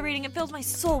exhilarating. It fills my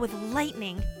soul with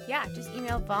lightning. Yeah, just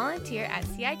email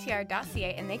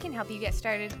volunteer@citr.ca and they can help you get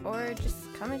started, or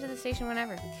just come into the station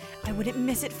whenever. I wouldn't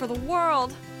miss it for the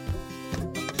world.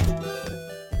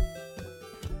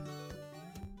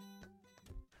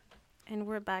 And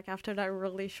we're back after that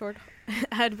really short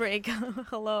ad break.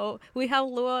 Hello. We have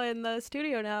Lua in the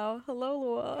studio now. Hello,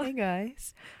 Lua. Hey,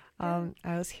 guys. I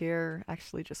was here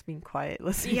actually just being quiet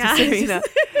listening to Serena,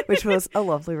 which was a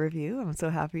lovely review. I'm so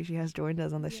happy she has joined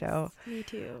us on the show. Me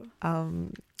too.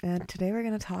 And today we're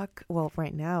going to talk,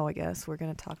 right now, I guess, we're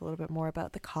going to talk a little bit more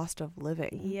about the cost of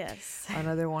living. Yes.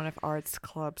 Another one of Arts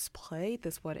Club's play.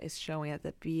 This one is showing at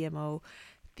the BMO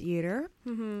Theater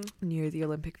near the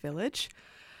Olympic Village.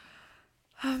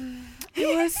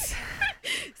 It was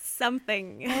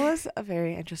something. It was a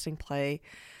very interesting play.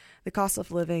 The cost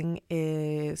of living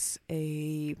is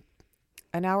an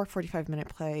hour 45-minute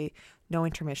play, no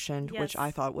intermission, which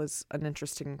I thought was an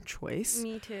interesting choice.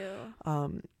 Me too.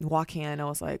 Walking in, I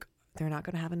was like, they're not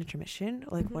going to have an intermission?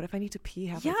 Like, what if I need to pee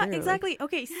halfway through? Yeah, exactly.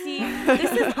 Okay, see,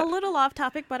 this is a little off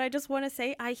topic, but I just want to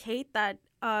say I hate that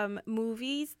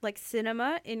movies, like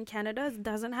cinema in Canada,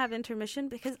 doesn't have intermission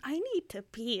because I need to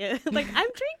pee. Like, I'm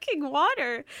drinking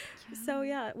water. Yeah. So,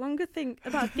 yeah, one good thing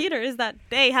about theater is that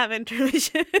they have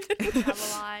intermission. Have a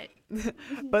lot.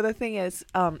 But the thing is,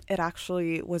 it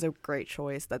actually was a great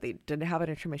choice that they didn't have an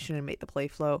intermission and made the play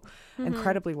flow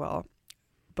incredibly well.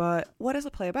 But what is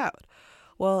the play about?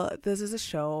 Well, this is a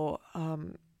show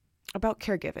about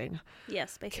caregiving.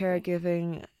 Yes, basically.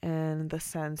 Caregiving in the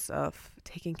sense of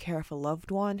taking care of a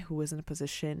loved one who is in a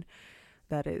position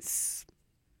that is,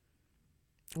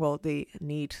 they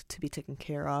need to be taken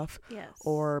care of. Yes.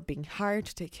 Or being hired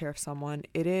to take care of someone.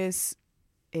 It is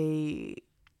a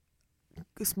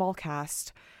small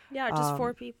cast. Yeah, just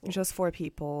 4 people. Just 4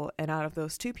 people. And out of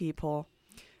those 2 people,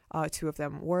 Two of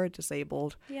them were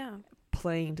disabled,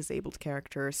 playing disabled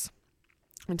characters,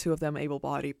 and two of them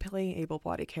able-bodied, playing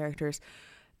able-bodied characters.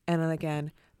 And then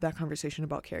again, that conversation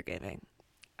about caregiving.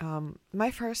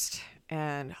 My first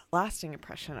and lasting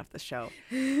impression of the show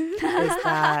is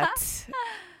that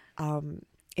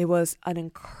it was an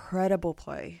incredible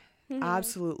play.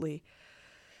 Absolutely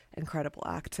incredible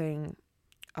acting,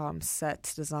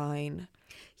 set design.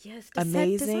 Yes, the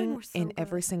amazing set design were so in good.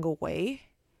 every single way.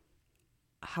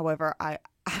 However, I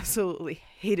absolutely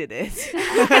hated it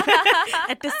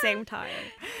At the same time.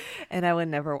 and I would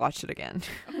never watch it again.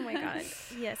 Oh my god.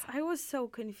 Yes, I was so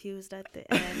confused at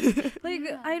the end. Like,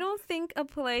 I don't think a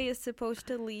play is supposed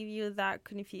to leave you that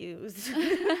confused.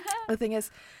 The thing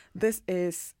is, this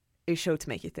is a show to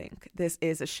make you think. This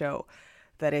is a show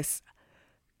that is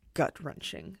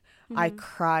gut-wrenching. I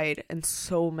cried in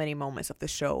so many moments of the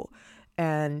show,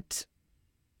 and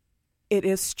it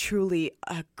is truly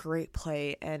a great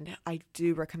play, and I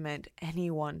do recommend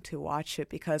anyone to watch it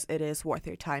because it is worth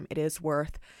your time. It is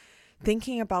worth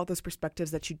thinking about those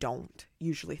perspectives that you don't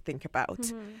usually think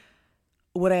about.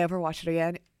 Would I ever watch it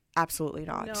again? Absolutely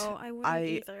not. No, I wouldn't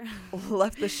either.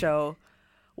 Left the show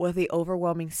with the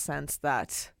overwhelming sense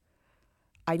that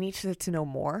I needed to know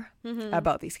more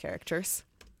about these characters.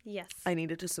 Yes. I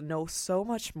needed to know so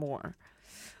much more.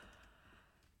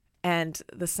 And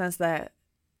the sense that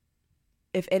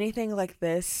if anything like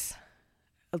this,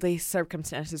 these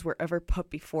circumstances were ever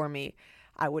put before me,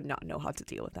 I would not know how to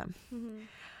deal with them.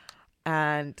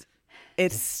 And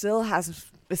it still has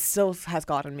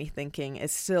gotten me thinking.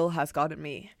 It still has gotten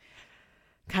me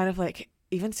kind of like,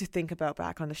 even to think about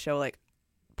back on the show, like,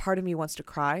 part of me wants to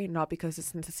cry, not because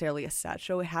it's necessarily a sad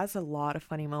show. It has a lot of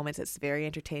funny moments. It's very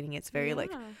entertaining. It's very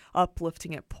like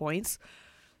uplifting at points.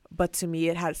 But to me,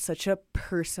 it had such a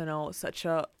personal, such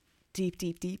a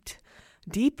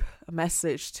deep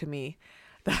message to me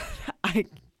that I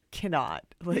cannot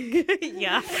like. You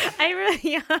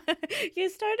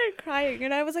started crying,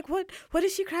 and I was like, "What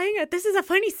is she crying at? This is a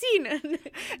funny scene." And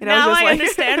now I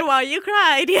understand why you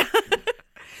cried. Yeah.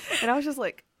 And I was just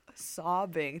like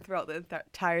sobbing throughout the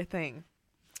entire thing.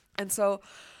 And so,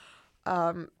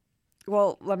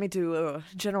 well, let me do a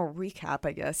general recap,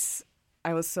 I guess.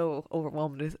 I was so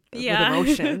overwhelmed with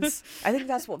emotions. I think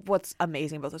that's what's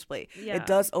amazing about this play. Yeah. It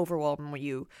does overwhelm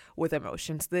you with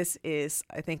emotions. This is,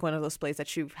 I think, one of those plays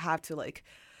that you have to like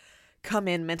come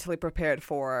in mentally prepared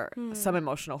for some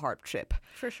emotional hardship.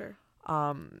 For sure.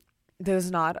 There's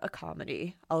not a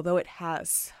comedy, although it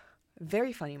has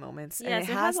very funny moments. Yes, and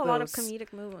it has a lot of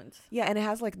comedic moments. Yeah, and it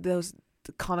has like those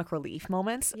comic relief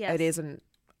moments. Yes. It is an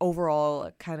overall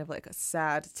kind of like a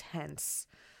sad, tense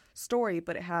story,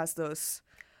 but it has those,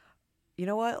 you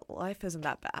know what, life isn't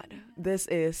that bad. This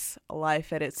is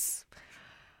life at its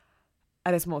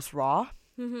most raw.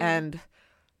 And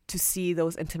to see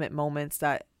those intimate moments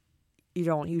that you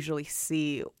don't usually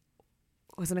see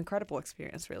was an incredible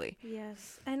experience, really.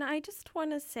 Yes. And I just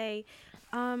want to say,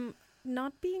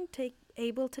 not being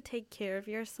able to take care of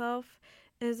yourself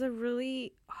is a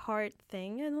really hard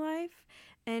thing in life,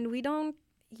 and we don't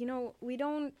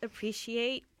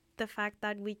appreciate the fact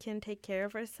that we can take care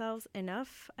of ourselves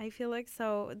enough, I feel like.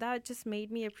 So that just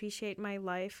made me appreciate my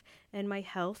life and my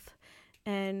health.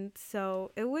 And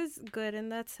so it was good in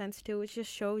that sense too. It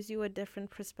just shows you a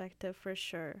different perspective for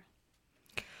sure.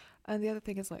 And the other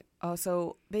thing is like,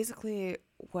 so basically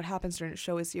what happens during the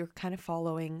show is you're kind of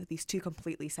following these two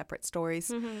completely separate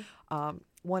stories.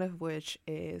 One of which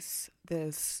is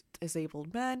this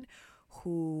disabled man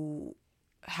who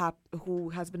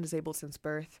has been disabled since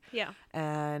birth. Yeah.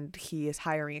 And he is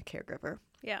hiring a caregiver.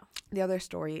 Yeah. The other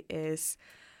story is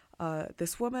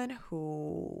this woman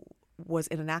who was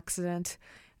in an accident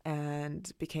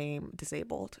and became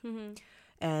disabled.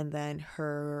 And then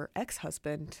her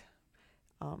ex-husband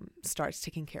starts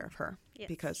taking care of her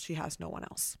because she has no one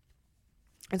else.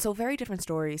 And so very different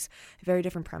stories, very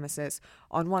different premises.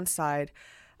 On one side,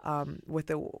 with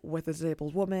the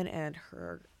disabled woman and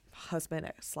her husband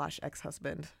 /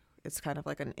 ex-husband, it's kind of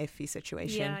like an iffy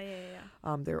situation.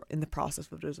 They're in the process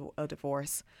of a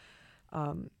divorce.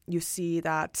 You see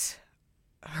that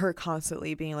her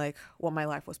constantly being like what my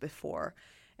life was before,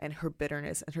 and her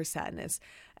bitterness and her sadness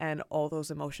and all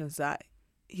those emotions that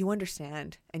you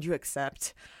understand and you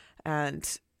accept,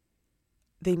 and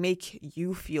they make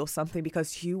you feel something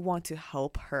because you want to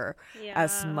help her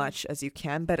as much as you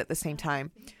can. But at the same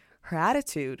time, her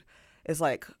attitude is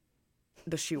like,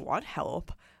 does she want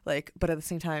help? Like, but at the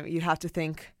same time, you have to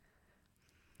think,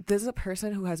 this is a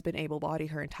person who has been able-bodied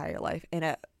her entire life,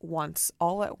 and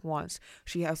all at once,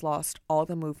 she has lost all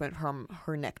the movement from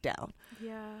her neck down.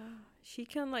 She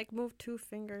can like move 2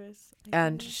 fingers.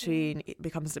 And she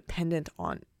becomes dependent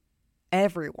on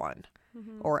everyone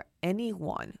or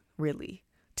anyone really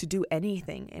to do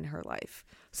anything in her life.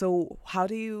 So how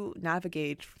do you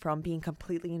navigate from being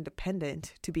completely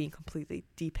independent to being completely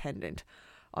dependent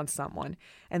on someone?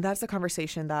 And that's a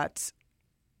conversation that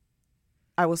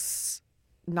I was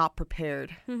not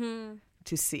prepared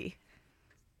to see.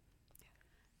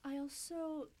 I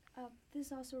also,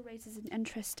 this also raises an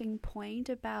interesting point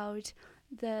about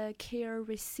the care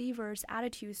receiver's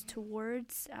attitudes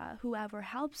towards whoever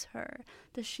helps her.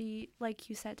 Does she, like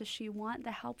you said, does she want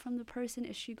the help from the person?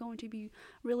 Is she going to be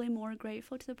really more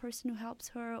grateful to the person who helps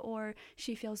her, or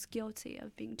she feels guilty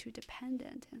of being too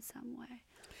dependent in some way?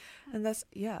 And that's,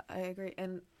 yeah, I agree.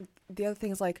 And the other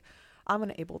thing is, like, I'm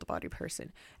an able-bodied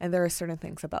person, and there are certain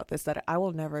things about this that I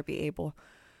will never be able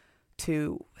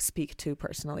to speak to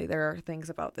personally. There are things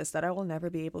about this that I will never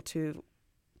be able to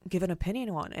give an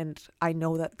opinion on, and I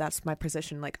know that that's my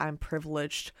position. Like, I'm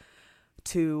privileged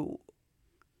to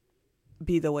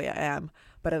be the way I am,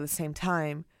 but at the same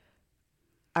time,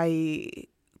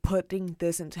 putting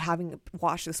this into having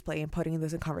watched this play and putting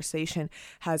this in conversation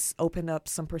has opened up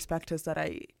some perspectives that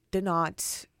I did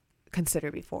not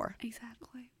consider before.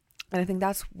 Exactly. And I think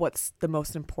that's what's the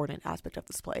most important aspect of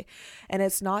this play. And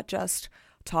it's not just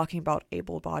talking about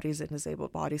able bodies and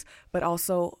disabled bodies, but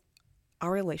also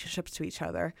our relationships to each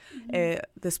other.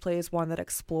 This play is one that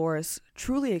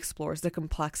truly explores the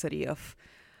complexity of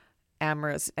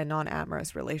amorous and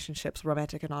non-amorous relationships,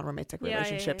 romantic and non-romantic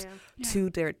relationships, to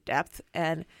their depth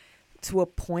and to a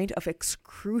point of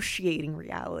excruciating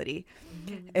reality.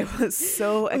 It was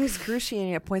so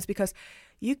excruciating at points because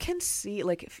you can see,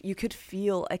 like, you could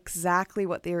feel exactly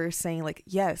what they were saying. Like,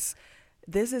 yes,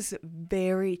 this is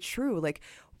very true. Like,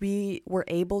 we were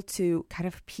able to kind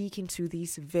of peek into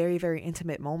these very, very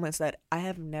intimate moments that I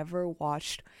have never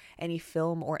watched any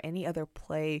film or any other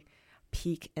play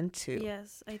peek into.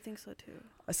 Yes, I think so too.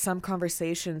 Some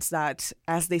conversations that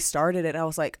as they started it, I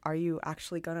was like, are you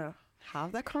actually gonna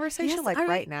have that conversation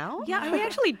right now? Yeah, are we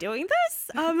actually doing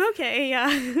this? Okay,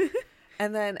 yeah.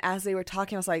 And then as they were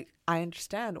talking, I was like, I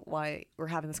understand why we're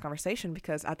having this conversation,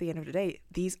 because at the end of the day,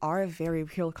 these are very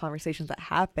real conversations that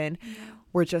happen.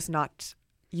 We're just not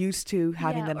used to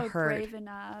having them heard. Brave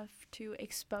enough to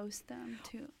expose them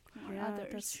to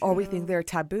others. Or we think they're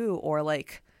taboo, or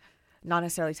like not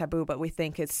necessarily taboo, but we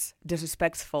think it's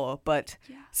disrespectful. But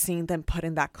seeing them put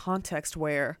in that context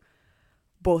where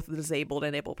both the disabled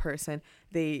and able person,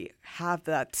 they have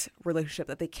that relationship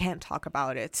that they can't talk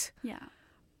about it.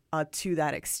 To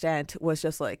that extent was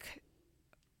just like,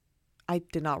 I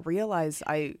did not realize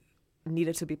I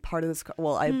needed to be part of this.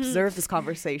 I observed this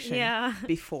conversation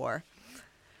before.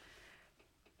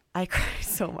 I cried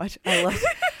so much.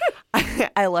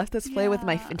 I left this play with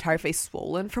my entire face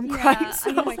swollen from crying.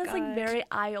 So. I guess that's like very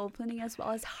eye-opening as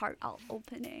well as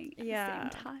heart-opening at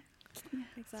the same time.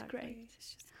 Exactly. It's great. It's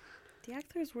just, the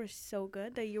actors were so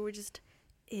good that you were just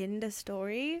in the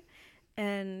story.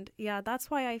 And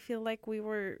that's why I feel like we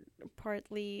were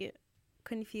partly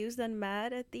confused and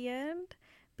mad at the end,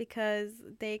 because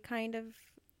they kind of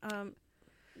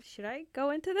should I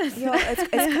go into this?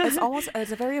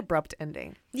 It's a very abrupt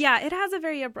ending. Yeah, it has a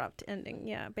very abrupt ending.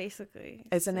 Yeah, basically.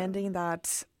 It's an ending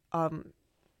that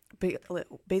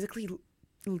basically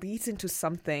leads into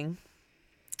something.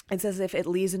 It's as if it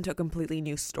leads into a completely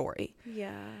new story.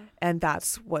 Yeah. And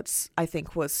that's what's, I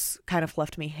think, was kind of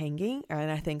left me hanging.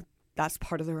 And I think that's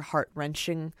part of the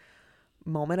heart-wrenching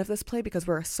moment of this play, because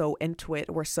we're so into it,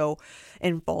 we're so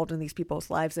involved in these people's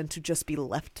lives, and to just be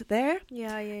left there,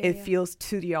 it feels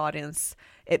to the audience,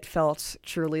 it felt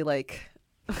truly like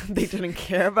they didn't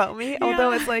care about me.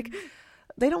 Although it's like,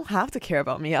 they don't have to care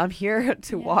about me. I'm here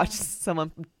to watch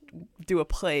someone do a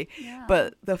play.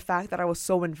 But the fact that I was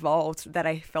so involved that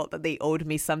I felt that they owed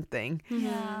me something,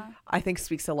 I think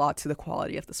speaks a lot to the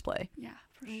quality of this play. Yeah,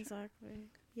 for sure. Exactly.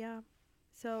 Yeah.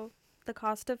 So the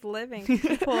cost of living,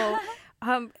 people,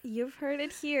 you've heard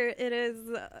it here. It is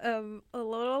a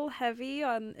little heavy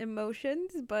on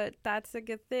emotions, but that's a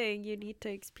good thing. You need to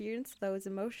experience those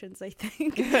emotions, I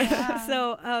think.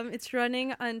 So it's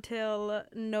running until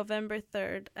November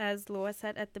 3rd, as Loa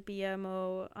said, at the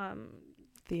BMO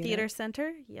Theater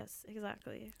Center. Yes,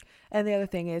 exactly. And the other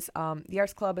thing is, the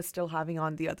Arts Club is still having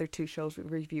on the other 2 shows we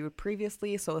reviewed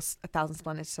previously. So it's 1,000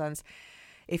 Splendid Suns.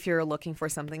 If you're looking for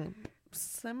something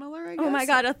similar, I guess. Oh my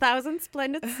God, 1,000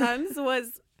 Splendid Suns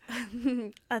was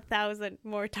 1,000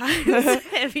 more times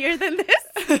heavier than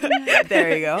this.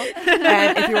 There you go.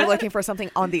 And if you were looking for something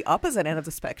on the opposite end of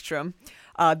the spectrum,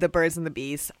 The Birds and the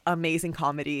Bees, amazing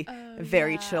comedy,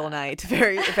 very chill night,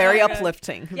 very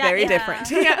uplifting, very different.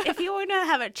 Yeah, if you want to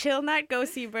have a chill night, go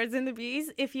see Birds and the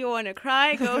Bees. If you want to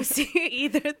cry, go see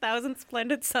either Thousand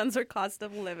Splendid Suns or Cost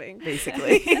of Living.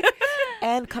 Basically.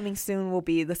 And coming soon will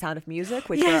be The Sound of Music,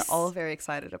 which we're all very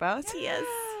excited about. Yes.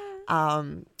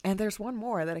 And there's one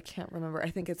more that I can't remember.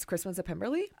 I think it's Christmas at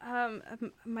Pemberley.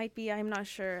 Might be. I'm not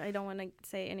sure. I don't want to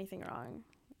say anything wrong.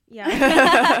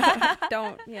 Yeah.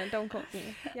 Don't quote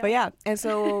me. Yeah. But yeah, and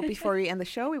so before we end the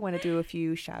show, we want to do a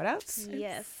few shout outs.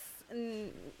 Yes.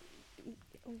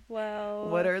 Well,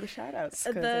 what are the shout outs?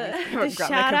 The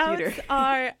shout outs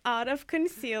are Out of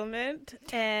Concealment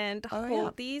and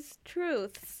Hold These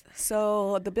Truths.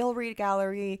 So the Bill Reid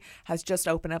Gallery has just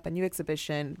opened up a new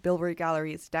exhibition. Bill Reid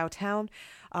Gallery is downtown.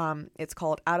 It's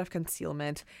called Out of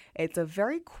Concealment. It's a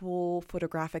very cool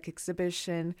photographic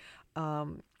exhibition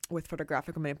with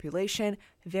photographic manipulation.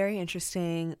 Very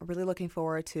interesting. Really looking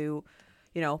forward to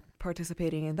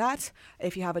participating in that.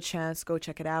 If you have a chance, go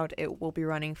check it out. It will be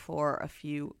running for a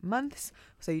few months,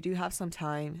 so you do have some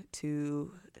time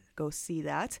to go see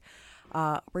that.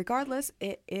 Regardless,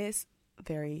 it is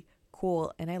very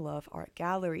cool, and I love art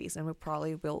galleries, and we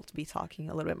probably will be talking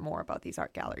a little bit more about these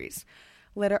art galleries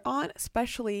later on,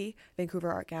 especially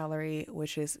Vancouver Art Gallery,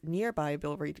 which is nearby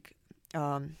Bill Reid,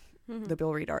 the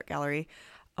Bill Reid Art Gallery,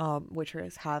 which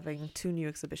is having 2 new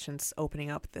exhibitions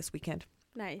opening up this weekend.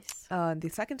 Nice. The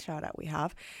second shout out we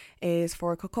have is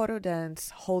for Kokoro Den's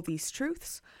Hold These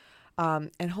Truths.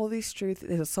 And Hold These Truths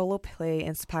is a solo play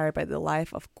inspired by the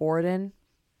life of Gordon.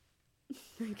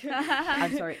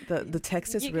 I'm sorry, the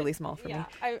text is really small for me.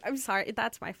 I'm sorry,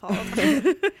 that's my fault.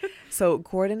 So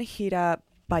Gordon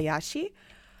Hirabayashi.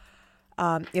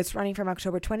 It's running from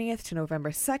October 20th to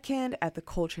November 2nd at the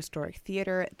Culture Historic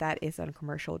Theater. That is on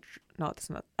Commercial. No, it's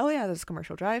not. Oh yeah, that's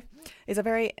Commercial Drive. It's a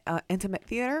very intimate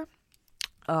theater.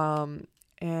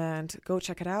 And go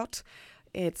check it out.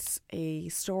 It's a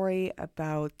story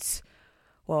about,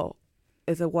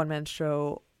 it's a one-man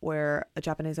show where a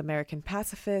Japanese-American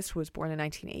pacifist who was born in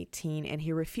 1918, and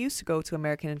he refused to go to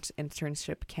American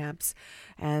internship camps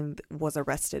and was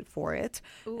arrested for it.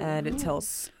 Ooh. And it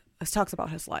talks about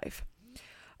his life.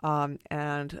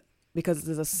 And because this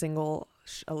is a single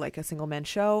man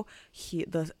show,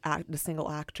 the single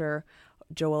actor,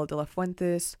 Joel de la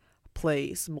Fuentes,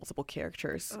 plays multiple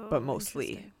characters, but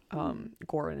mostly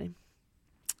Gordon.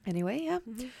 Anyway, yeah.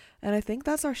 Mm-hmm. And I think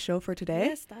that's our show for today.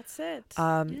 Yes, that's it.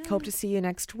 Hope to see you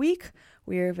next week.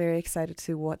 We are very excited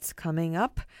to what's coming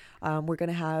up. We're going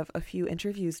to have a few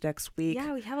interviews next week.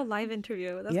 Yeah, we have a live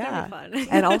interview. That's going to be fun.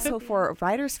 And also for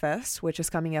Writers Fest, which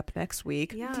is coming up next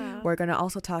week, we're going to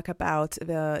also talk about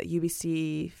the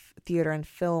UBC Theater and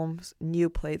Film's new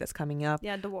play that's coming up.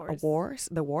 Yeah, The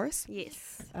Wars.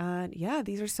 Yes. And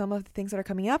these are some of the things that are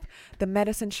coming up. The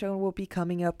Medicine Show will be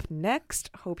coming up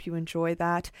next. Hope you enjoy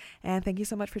that. And thank you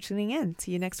so much for tuning in.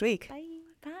 See you next week. Bye.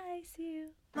 Bye. See you.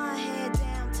 My head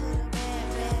down to the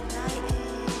red light.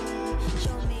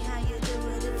 Show me how you do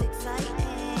it. It's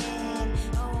exciting.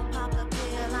 Oh, pop a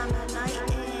pill, I'm a night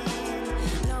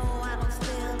in. No, I don't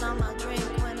spill on my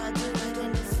drink when I do it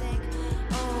in the sink.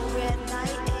 Oh, red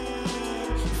light.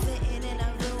 Sitting in a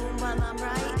room while I'm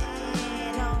writing.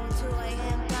 Oh, 2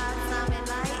 a.m. thoughts, I'm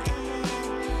enlightened.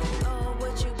 Oh,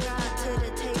 what you brought to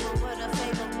the table, what a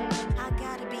favor. I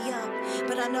gotta be up,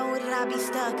 but I know that I'll be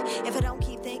stuck if I don't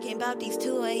keep thinking about these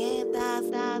 2 a.m. thoughts.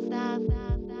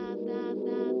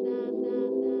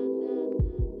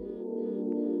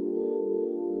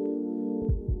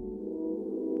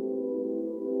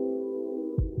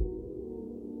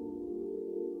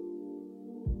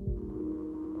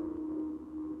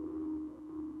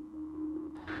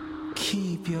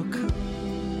 Keep your cool,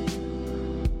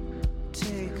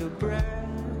 take a breath,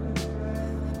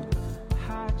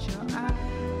 hide your eyes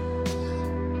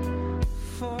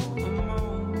for a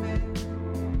moment,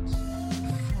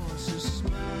 force a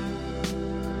smile,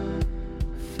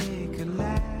 fake a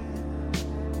laugh,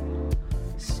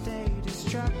 stay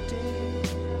distracted,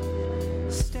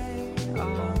 stay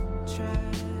on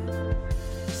track.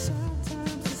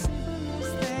 Sometimes the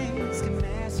simplest things can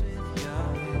mess with your.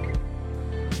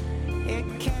 It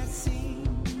can't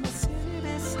seem a silly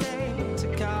mistake to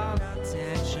call out.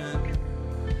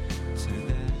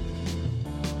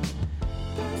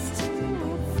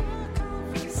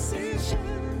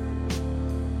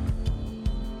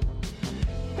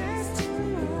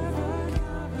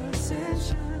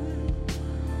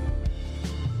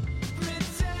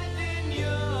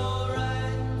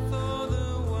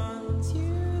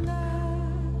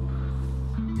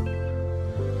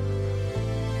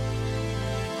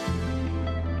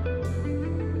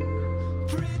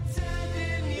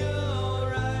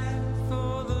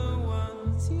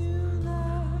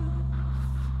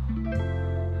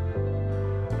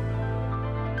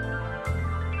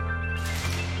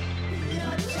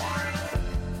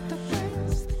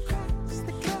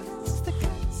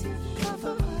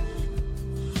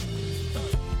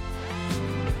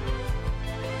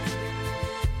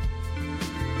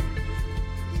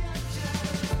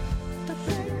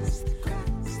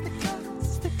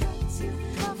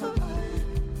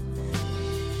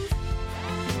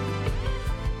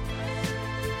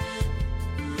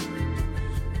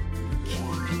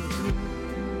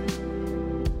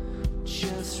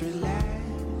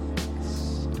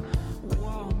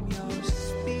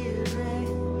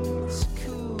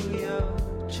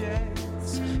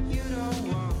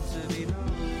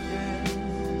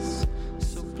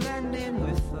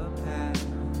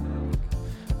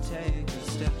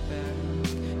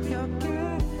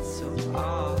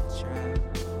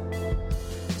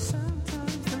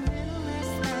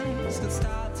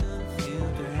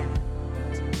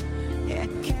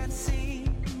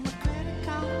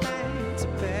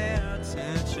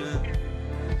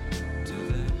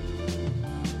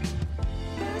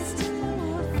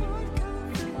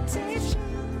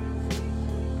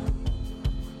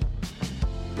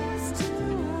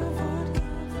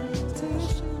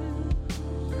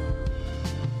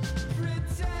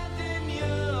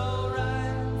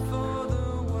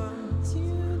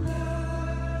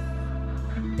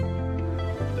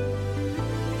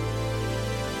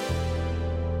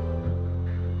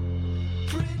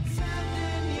 Pretty